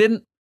 They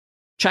didn't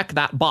check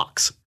that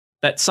box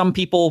that some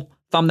people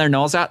thumb their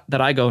nose at, that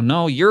I go,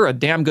 no, you're a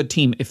damn good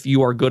team if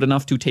you are good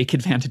enough to take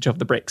advantage of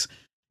the breaks.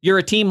 You're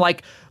a team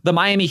like the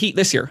Miami Heat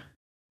this year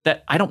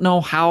that I don't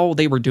know how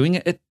they were doing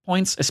it at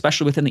points,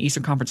 especially within the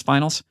Eastern Conference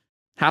Finals.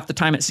 Half the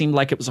time it seemed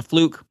like it was a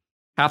fluke.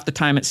 Half the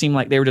time it seemed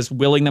like they were just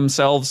willing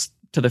themselves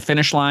to the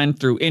finish line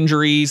through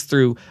injuries,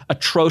 through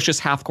atrocious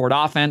half-court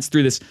offense,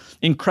 through this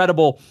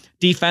incredible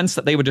defense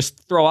that they would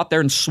just throw out there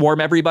and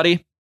swarm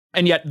everybody.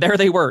 And yet there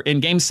they were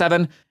in Game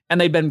 7,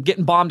 and they'd been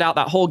getting bombed out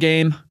that whole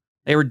game.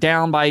 They were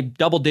down by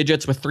double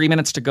digits with 3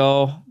 minutes to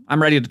go. I'm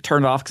ready to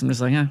turn it off because I'm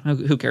just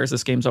like, who cares?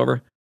 This game's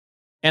over.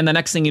 And the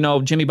next thing you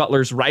know, Jimmy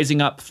Butler's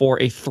rising up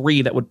for a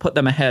 3 that would put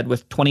them ahead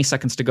with 20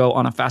 seconds to go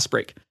on a fast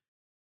break.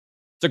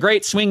 It's a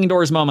great swinging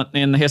doors moment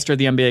in the history of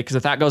the NBA, because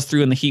if that goes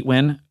through and the Heat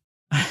win,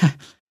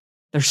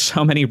 there's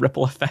so many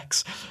ripple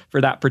effects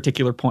for that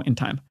particular point in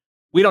time.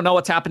 We don't know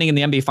what's happening in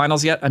the NBA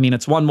Finals yet. I mean,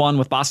 it's 1-1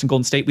 with Boston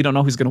Golden State. We don't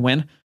know who's going to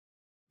win.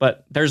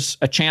 But there's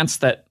a chance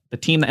that the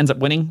team that ends up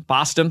winning,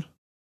 Boston,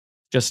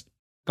 just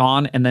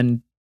gone and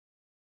then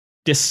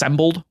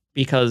dissembled,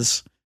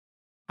 because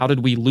how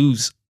did we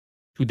lose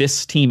to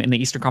this team in the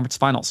Eastern Conference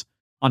Finals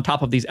on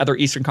top of these other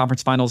Eastern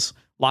Conference Finals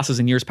losses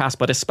in years past,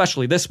 but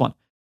especially this one?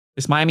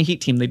 This Miami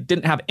Heat team, they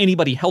didn't have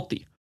anybody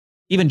healthy.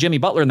 Even Jimmy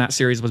Butler in that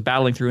series was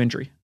battling through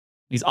injury.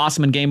 He's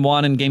awesome in Game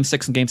 1 and Game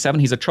 6 and Game 7.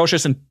 He's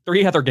atrocious in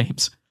 3 other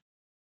games.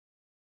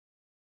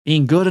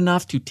 Being good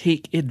enough to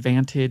take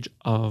advantage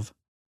of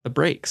the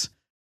breaks.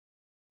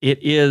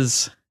 It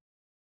is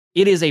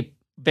a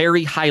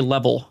very high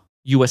level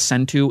you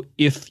ascend to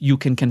if you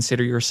can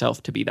consider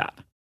yourself to be that.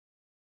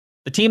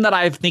 The team that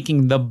I'm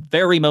thinking the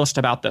very most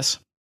about this,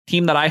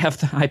 team that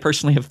I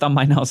personally have thumbed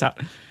my nose at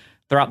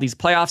throughout these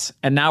playoffs,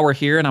 and now we're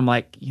here, and I'm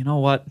like, you know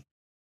what?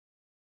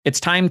 It's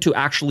time to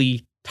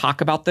actually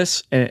talk about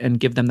this and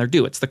give them their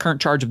due. It's the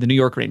current charge of the New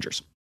York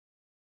Rangers.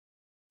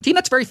 A team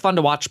that's very fun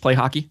to watch play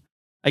hockey.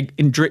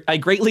 I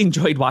greatly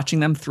enjoyed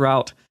watching them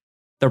throughout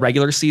the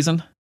regular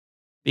season,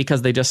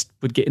 because they just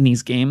would get in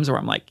these games where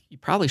I'm like, you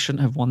probably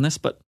shouldn't have won this,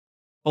 but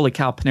holy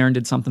cow, Panarin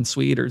did something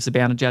sweet, or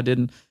Zibanejad did,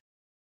 and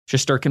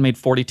Shesterkin made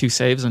 42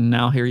 saves, and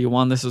now here you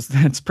won.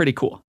 It's pretty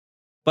cool.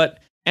 But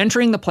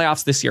entering the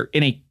playoffs this year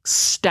in a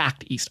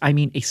stacked East, I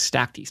mean a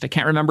stacked East. I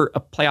can't remember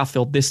a playoff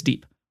field this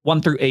deep,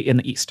 1 through 8 in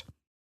the East.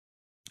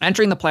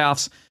 Entering the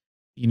playoffs,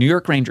 the New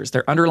York Rangers,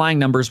 their underlying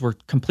numbers were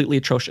completely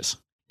atrocious.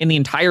 In the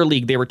entire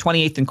league, they were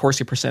 28th in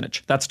Corsi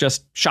percentage. That's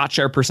just shot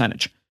share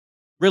percentage.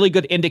 Really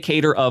good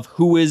indicator of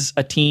who is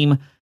a team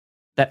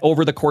that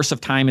over the course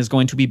of time is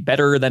going to be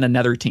better than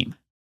another team.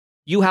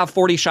 You have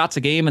 40 shots a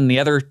game and the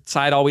other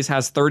side always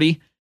has 30.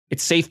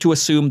 It's safe to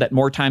assume that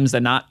more times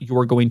than not,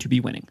 you're going to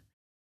be winning.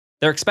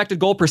 Their expected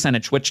goal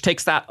percentage, which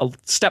takes that a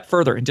step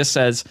further and just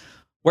says,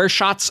 where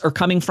shots are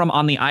coming from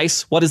on the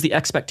ice, what is the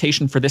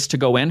expectation for this to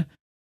go in?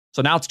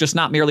 So now it's just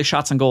not merely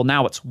shots on goal.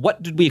 Now it's,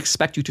 what did we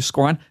expect you to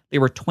score on? They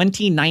were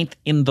 29th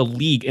in the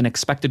league in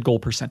expected goal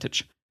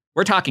percentage.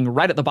 We're talking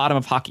right at the bottom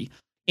of hockey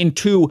in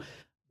 2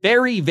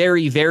 very,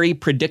 very, very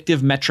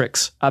predictive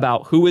metrics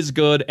about who is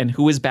good and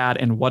who is bad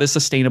and what is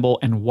sustainable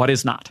and what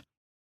is not.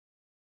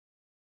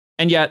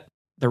 And yet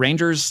the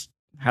Rangers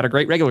had a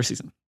great regular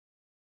season,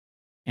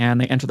 and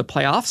they enter the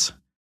playoffs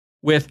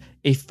with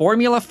a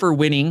formula for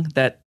winning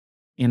that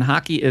in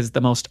hockey is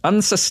the most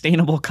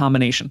unsustainable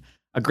combination.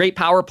 A great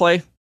power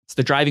play. It's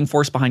the driving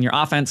force behind your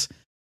offense,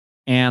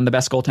 and the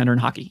best goaltender in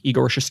hockey,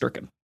 Igor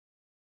Shesterkin.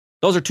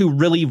 Those are 2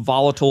 really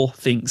volatile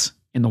things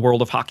in the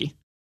world of hockey.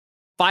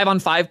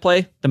 5-on-5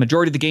 play, the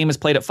majority of the game is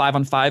played at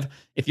 5-on-5.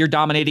 If you're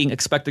dominating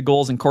expected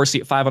goals in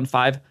Corsi at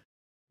 5-on-5,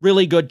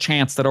 really good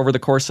chance that over the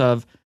course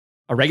of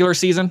a regular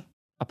season,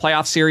 a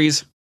playoff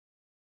series,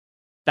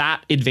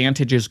 that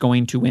advantage is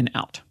going to win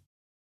out.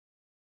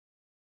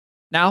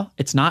 Now,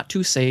 it's not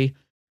to say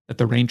that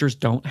the Rangers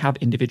don't have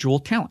individual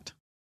talent.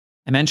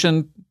 I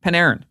mentioned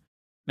Panarin,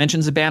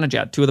 mentioned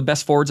Zibanejad, 2 of the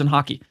best forwards in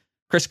hockey.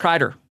 Chris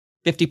Kreider,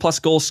 50-plus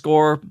goal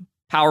scorer,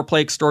 power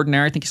play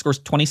extraordinary. I think he scores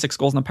 26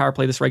 goals in the power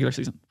play this regular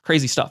season.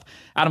 Crazy stuff.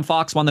 Adam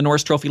Fox won the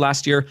Norris Trophy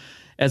last year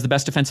as the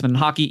best defenseman in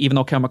hockey, even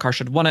though Cale Makar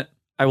should have won it.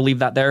 I will leave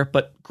that there,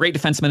 but great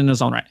defenseman in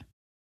his own right.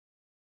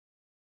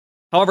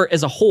 However,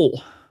 as a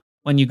whole,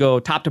 when you go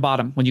top to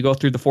bottom, when you go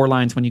through the 4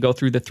 lines, when you go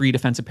through the 3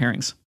 defensive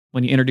pairings,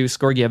 when you introduce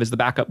Georgiev as the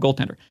backup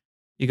goaltender,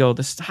 you go,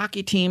 this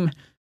hockey team,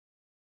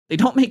 they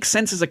don't make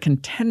sense as a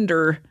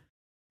contender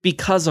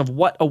because of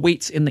what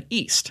awaits in the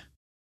East.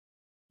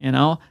 You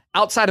know,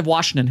 outside of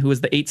Washington, who is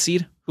the 8th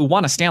seed, who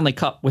won a Stanley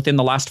Cup within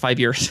the last 5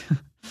 years.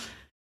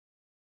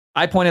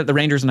 I point at the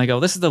Rangers and I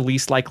go, this is the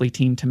least likely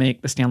team to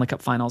make the Stanley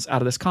Cup finals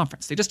out of this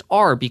conference. They just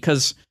are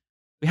because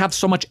we have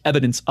so much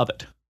evidence of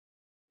it.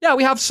 Yeah,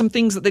 we have some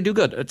things that they do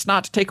good. It's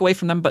not to take away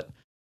from them, but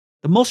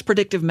the most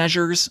predictive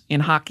measures in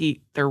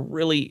hockey, they're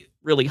really,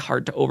 really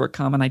hard to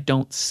overcome, and I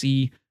don't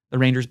see the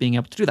Rangers being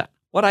able to do that.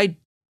 What I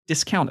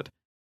discounted,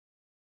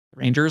 the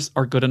Rangers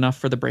are good enough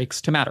for the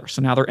breaks to matter.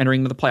 So now they're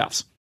entering the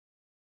playoffs.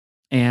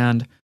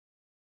 And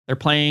they're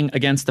playing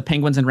against the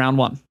Penguins in round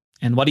 1.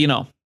 And what do you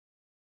know?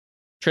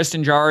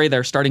 Tristan Jarry,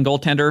 their starting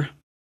goaltender,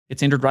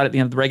 gets injured right at the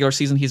end of the regular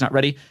season. He's not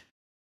ready.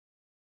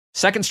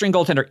 Second string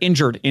goaltender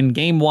injured in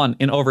game 1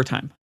 in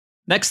overtime.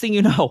 Next thing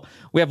you know,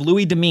 we have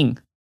Louis Domingue,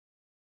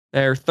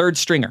 their third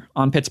stringer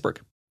on Pittsburgh.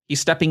 He's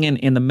stepping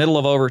in the middle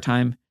of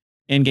overtime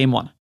in game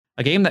 1,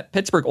 a game that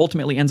Pittsburgh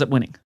ultimately ends up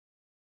winning.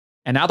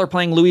 And now they're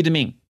playing Louis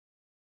Domingue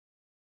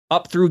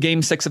up through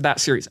game 6 of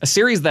that series, a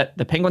series that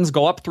the Penguins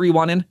go up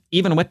 3-1 in,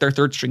 even with their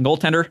third string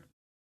goaltender,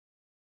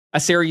 a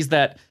series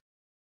that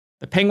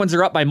the Penguins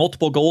are up by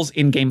multiple goals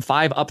in game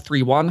 5, up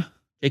 3-1.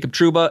 Jacob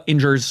Trouba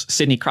injures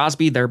Sidney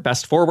Crosby, their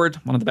best forward,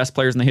 one of the best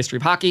players in the history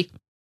of hockey.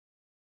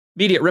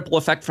 Immediate ripple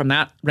effect from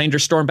that.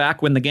 Rangers storm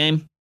back, win the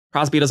game.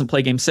 Crosby doesn't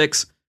play game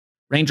 6.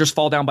 Rangers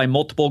fall down by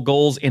multiple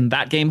goals in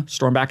that game,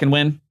 storm back and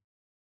win.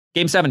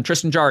 Game 7,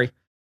 Tristan Jarry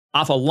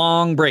off a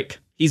long break.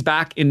 He's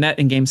back in net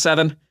in game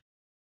 7.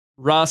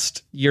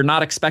 Rust, you're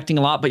not expecting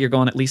a lot, but you're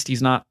going, at least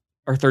he's not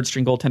our third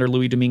string goaltender,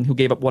 Louis Domingue, who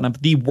gave up one of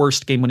the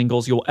worst game-winning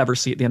goals you'll ever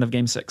see at the end of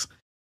game 6.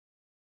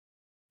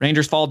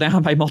 Rangers fall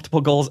down by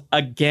multiple goals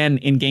again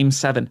in game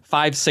 7.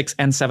 5, 6,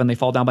 and 7, they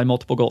fall down by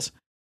multiple goals.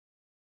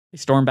 They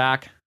storm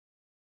back.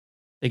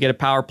 They get a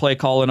power play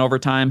call in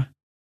overtime.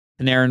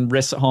 Panarin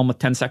risks at home with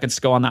 10 seconds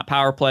to go on that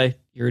power play.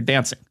 You're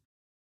advancing.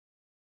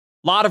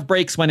 A lot of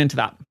breaks went into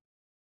that.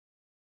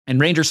 And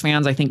Rangers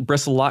fans, I think,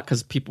 bristle a lot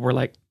because people were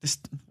like,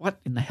 what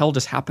in the hell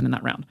just happened in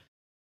that round?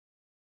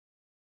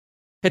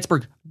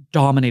 Pittsburgh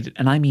dominated,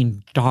 and I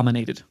mean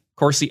dominated,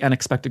 Corsi and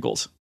expected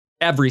goals.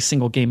 Every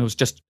single game,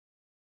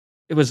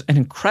 it was an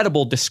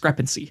incredible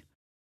discrepancy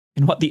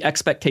in what the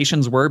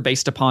expectations were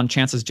based upon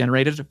chances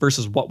generated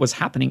versus what was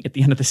happening at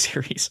the end of the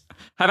series.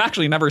 I've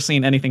actually never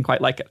seen anything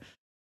quite like it.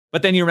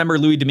 But then you remember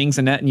Louis Domingue's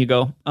in net and you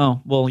go,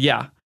 oh, well,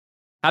 yeah.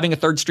 Having a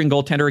third string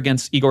goaltender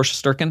against Igor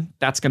Shesterkin,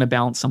 that's going to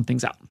balance some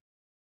things out.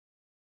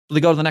 So they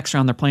go to the next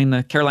round. They're playing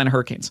the Carolina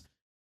Hurricanes.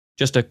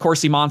 Just a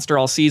Corsi monster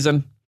all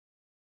season.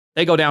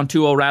 They go down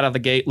 2-0 right out of the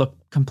gate, look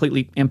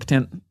completely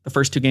impotent the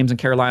first 2 games in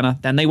Carolina.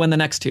 Then they win the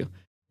next 2.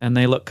 And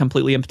they look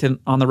completely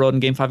impotent on the road in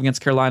game 5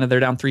 against Carolina.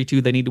 They're down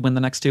 3-2. They need to win the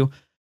next 2.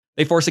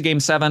 They force a game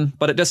 7,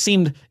 but it just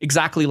seemed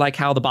exactly like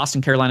how the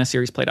Boston-Carolina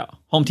series played out.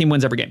 Home team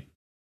wins every game.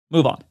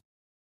 Move on.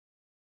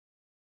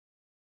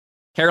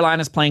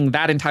 Carolina's playing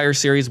that entire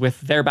series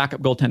with their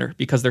backup goaltender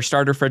because their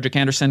starter, Frederik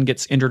Andersen,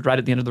 gets injured right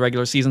at the end of the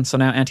regular season, so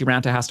now Antti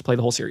Raanta has to play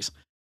the whole series.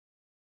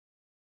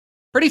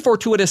 Pretty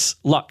fortuitous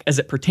luck as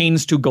it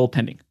pertains to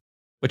goaltending,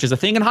 which is a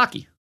thing in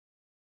hockey.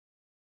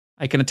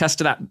 I can attest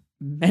to that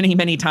many,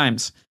 many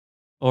times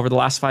over the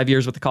last 5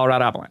 years with the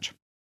Colorado Avalanche.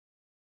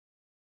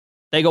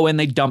 They go in,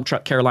 they dump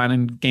truck Carolina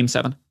in game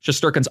 7.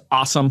 Shesterkin's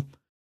awesome.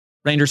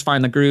 Rangers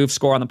find the groove,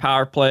 score on the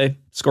power play,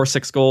 score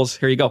 6 goals.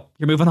 Here you go.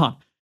 You're moving on.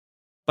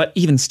 But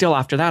even still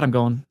after that, I'm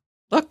going,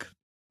 look,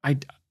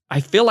 I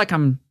feel like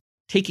I'm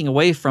taking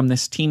away from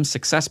this team's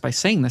success by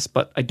saying this,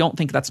 but I don't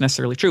think that's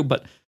necessarily true.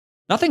 But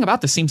nothing about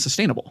this seems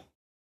sustainable.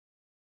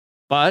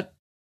 But,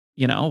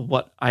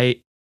 what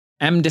I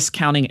am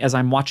discounting as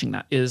I'm watching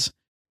that is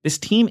this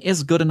team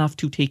is good enough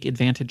to take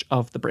advantage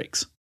of the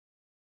breaks.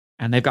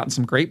 And they've gotten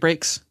some great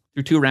breaks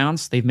through 2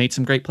 rounds. They've made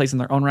some great plays in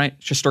their own right.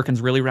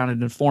 Shesterkin's really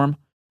rounded into form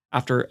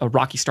after a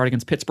rocky start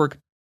against Pittsburgh.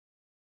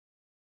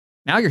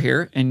 Now you're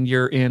here and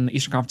you're in the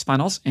Eastern Conference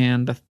Finals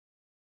and the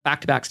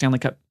back-to-back Stanley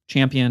Cup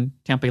champion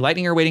Tampa Bay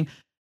Lightning are waiting.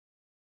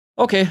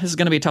 Okay, this is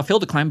going to be a tough hill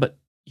to climb, but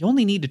you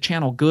only need to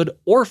channel good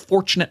or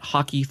fortunate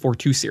hockey for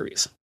 2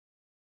 series.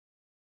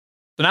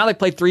 So now they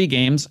played 3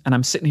 games and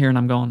I'm sitting here and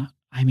I'm going,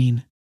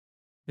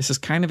 this is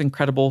kind of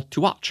incredible to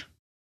watch.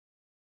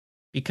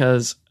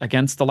 Because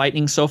against the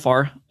Lightning so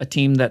far, a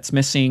team that's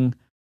missing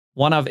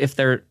one of,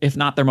 if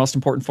not their most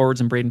important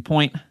forwards in Braden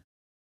Point,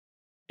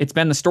 it's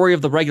been the story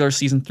of the regular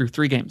season through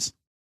 3 games.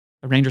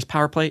 The Rangers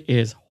power play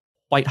is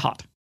white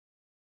hot.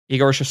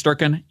 Igor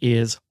Shesterkin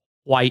is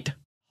white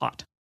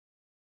hot.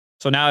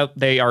 So now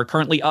they are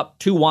currently up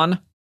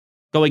 2-1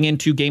 going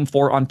into game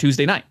 4 on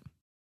Tuesday night.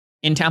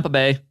 In Tampa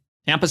Bay,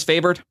 Tampa's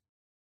favored,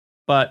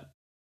 but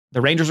the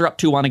Rangers are up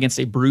 2-1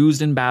 against a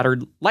bruised and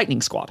battered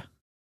Lightning squad,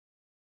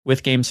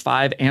 with games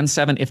 5 and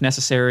 7, if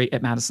necessary,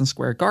 at Madison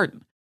Square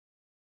Garden.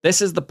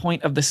 This is the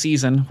point of the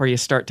season where you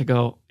start to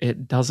go,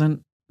 it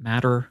doesn't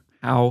matter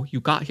how you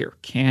got here.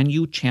 Can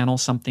you channel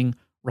something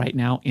right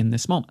now in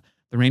this moment?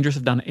 The Rangers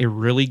have done a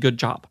really good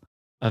job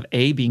of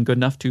A, being good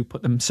enough to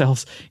put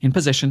themselves in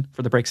position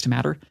for the breaks to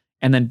matter,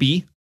 and then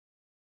B,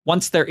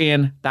 once they're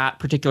in that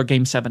particular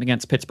game 7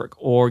 against Pittsburgh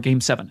or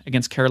game 7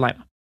 against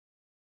Carolina,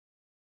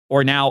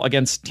 or now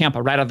against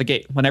Tampa right out of the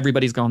gate, when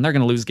everybody's going, they're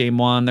going to lose game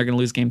 1, they're going to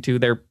lose game 2,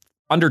 they're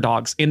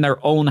underdogs in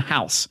their own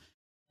house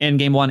in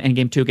game 1 and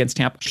game 2 against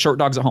Tampa. Short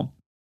dogs at home.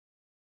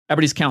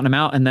 Everybody's counting them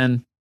out, and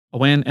then a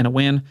win and a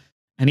win.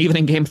 And even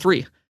in game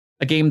 3,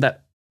 a game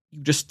that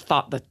you just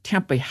thought that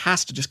Tampa Bay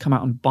has to just come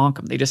out and bonk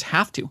them. They just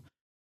have to.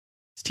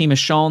 This team has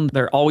shown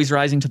they're always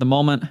rising to the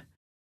moment.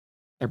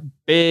 They're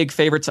big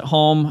favorites at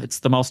home. It's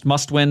the most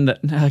must-win that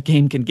a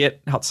game can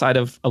get outside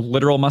of a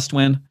literal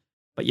must-win.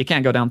 But you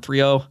can't go down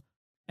 3-0.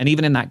 And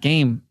even in that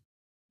game,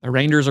 the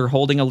Rangers are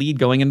holding a lead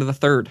going into the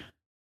third.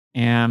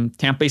 And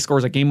Tampa Bay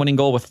scores a game-winning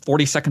goal with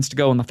 40 seconds to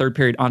go in the third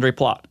period. Andre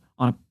Plot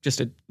on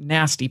just a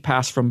nasty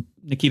pass from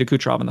Nikita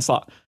Kucherov in the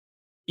slot.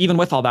 Even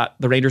with all that,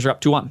 the Rangers are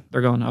up 2-1.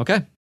 They're going,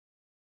 okay,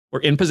 we're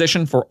in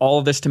position for all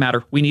of this to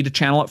matter. We need to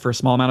channel it for a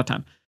small amount of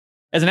time.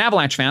 As an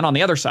Avalanche fan, on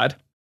the other side,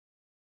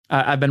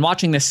 I've been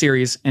watching this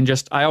series, and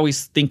I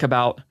always think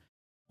about,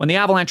 when the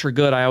Avalanche are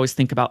good, I always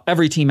think about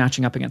every team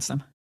matching up against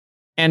them.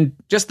 And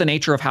just the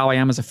nature of how I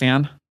am as a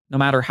fan, no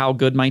matter how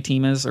good my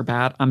team is or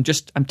bad, I'm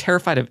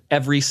terrified of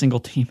every single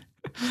team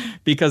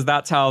because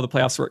that's how the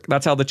playoffs work.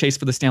 That's how the chase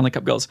for the Stanley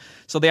Cup goes.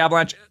 So the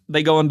Avalanche,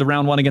 they go into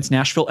round 1 against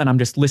Nashville, and I'm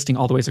just listing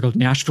all the ways I go,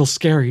 Nashville's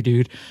scary,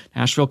 dude.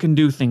 Nashville can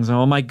do things.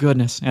 Oh my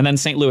goodness. And then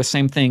St. Louis,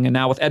 same thing. And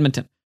now with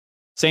Edmonton,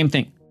 same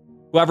thing.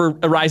 Whoever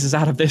arises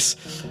out of this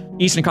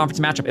Eastern Conference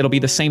matchup, it'll be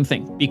the same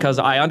thing because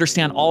I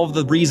understand all of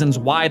the reasons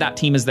why that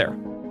team is there.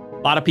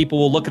 A lot of people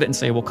will look at it and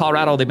say, well,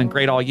 Colorado, they've been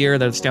great all year.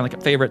 They're the Stanley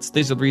Cup favorites.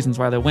 These are the reasons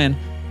why they win.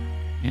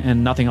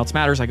 And nothing else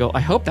matters. I go,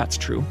 I hope that's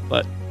true.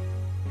 But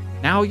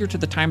now you're to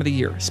the time of the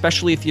year,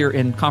 especially if you're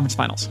in conference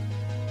finals.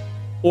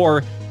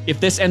 Or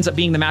if this ends up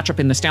being the matchup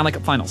in the Stanley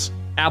Cup finals,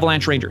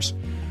 Avalanche Rangers.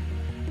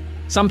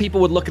 Some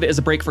people would look at it as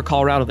a break for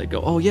Colorado. They'd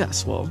go, oh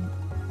yes, well,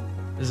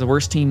 this is a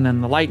worse team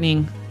than the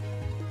Lightning.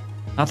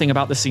 Nothing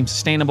about this seems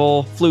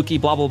sustainable, fluky,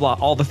 blah, blah, blah,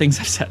 all the things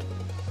I've said.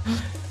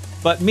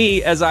 But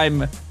me, as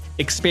I'm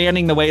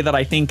expanding the way that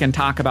I think and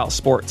talk about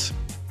sports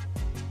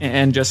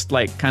and just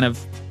like kind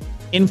of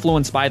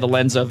influenced by the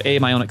lens of A,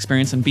 my own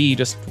experience, and B,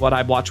 just what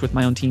I've watched with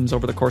my own teams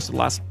over the course of the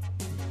last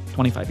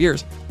 25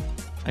 years,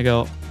 I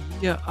go,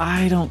 yeah,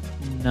 I don't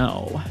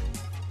know.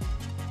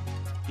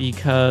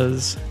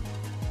 Because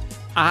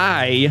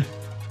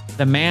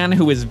the man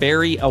who is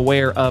very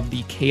aware of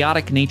the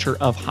chaotic nature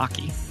of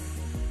hockey,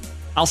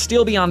 I'll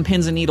still be on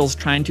pins and needles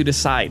trying to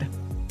decide.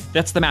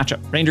 That's the matchup,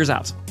 Rangers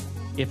Avs.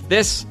 If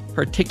this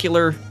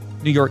particular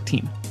New York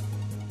team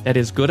that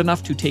is good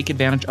enough to take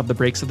advantage of the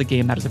breaks of the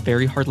game, that is a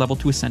very hard level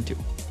to ascend to.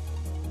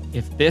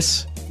 If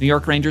this New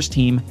York Rangers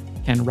team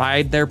can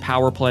ride their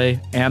power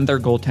play and their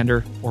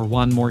goaltender for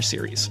one more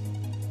series.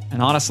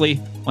 And honestly,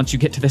 once you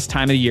get to this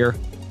time of the year,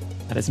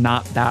 that is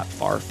not that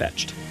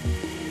far-fetched.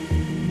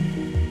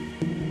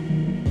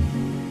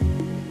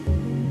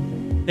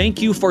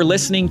 Thank you for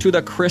listening to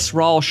the Chris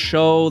Rawl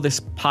Show. This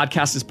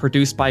podcast is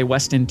produced by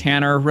Weston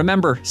Tanner.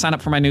 Remember, sign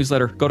up for my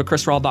newsletter. Go to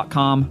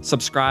chrisrawl.com,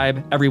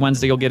 subscribe. Every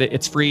Wednesday you'll get it.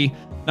 It's free.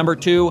 Number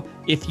 2,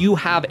 if you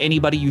have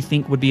anybody you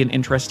think would be an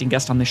interesting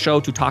guest on the show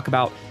to talk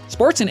about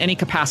sports in any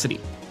capacity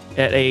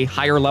at a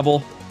higher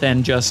level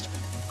than just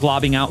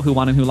globbing out who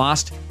won and who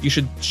lost, you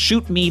should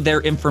shoot me their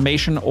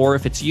information, or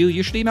if it's you,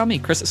 you should email me,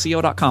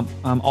 chris@co.com.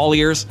 I'm all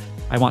ears.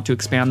 I want to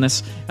expand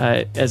this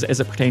as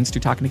it pertains to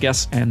talking to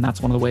guests, and that's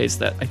one of the ways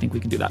that I think we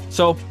can do that.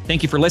 So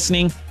thank you for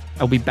listening.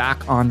 I'll be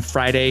back on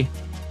Friday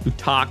to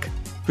talk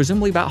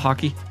presumably about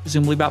hockey,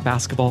 presumably about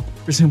basketball,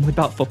 presumably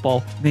about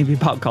football, maybe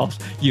about golf.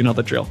 You know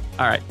the drill.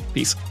 All right,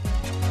 peace.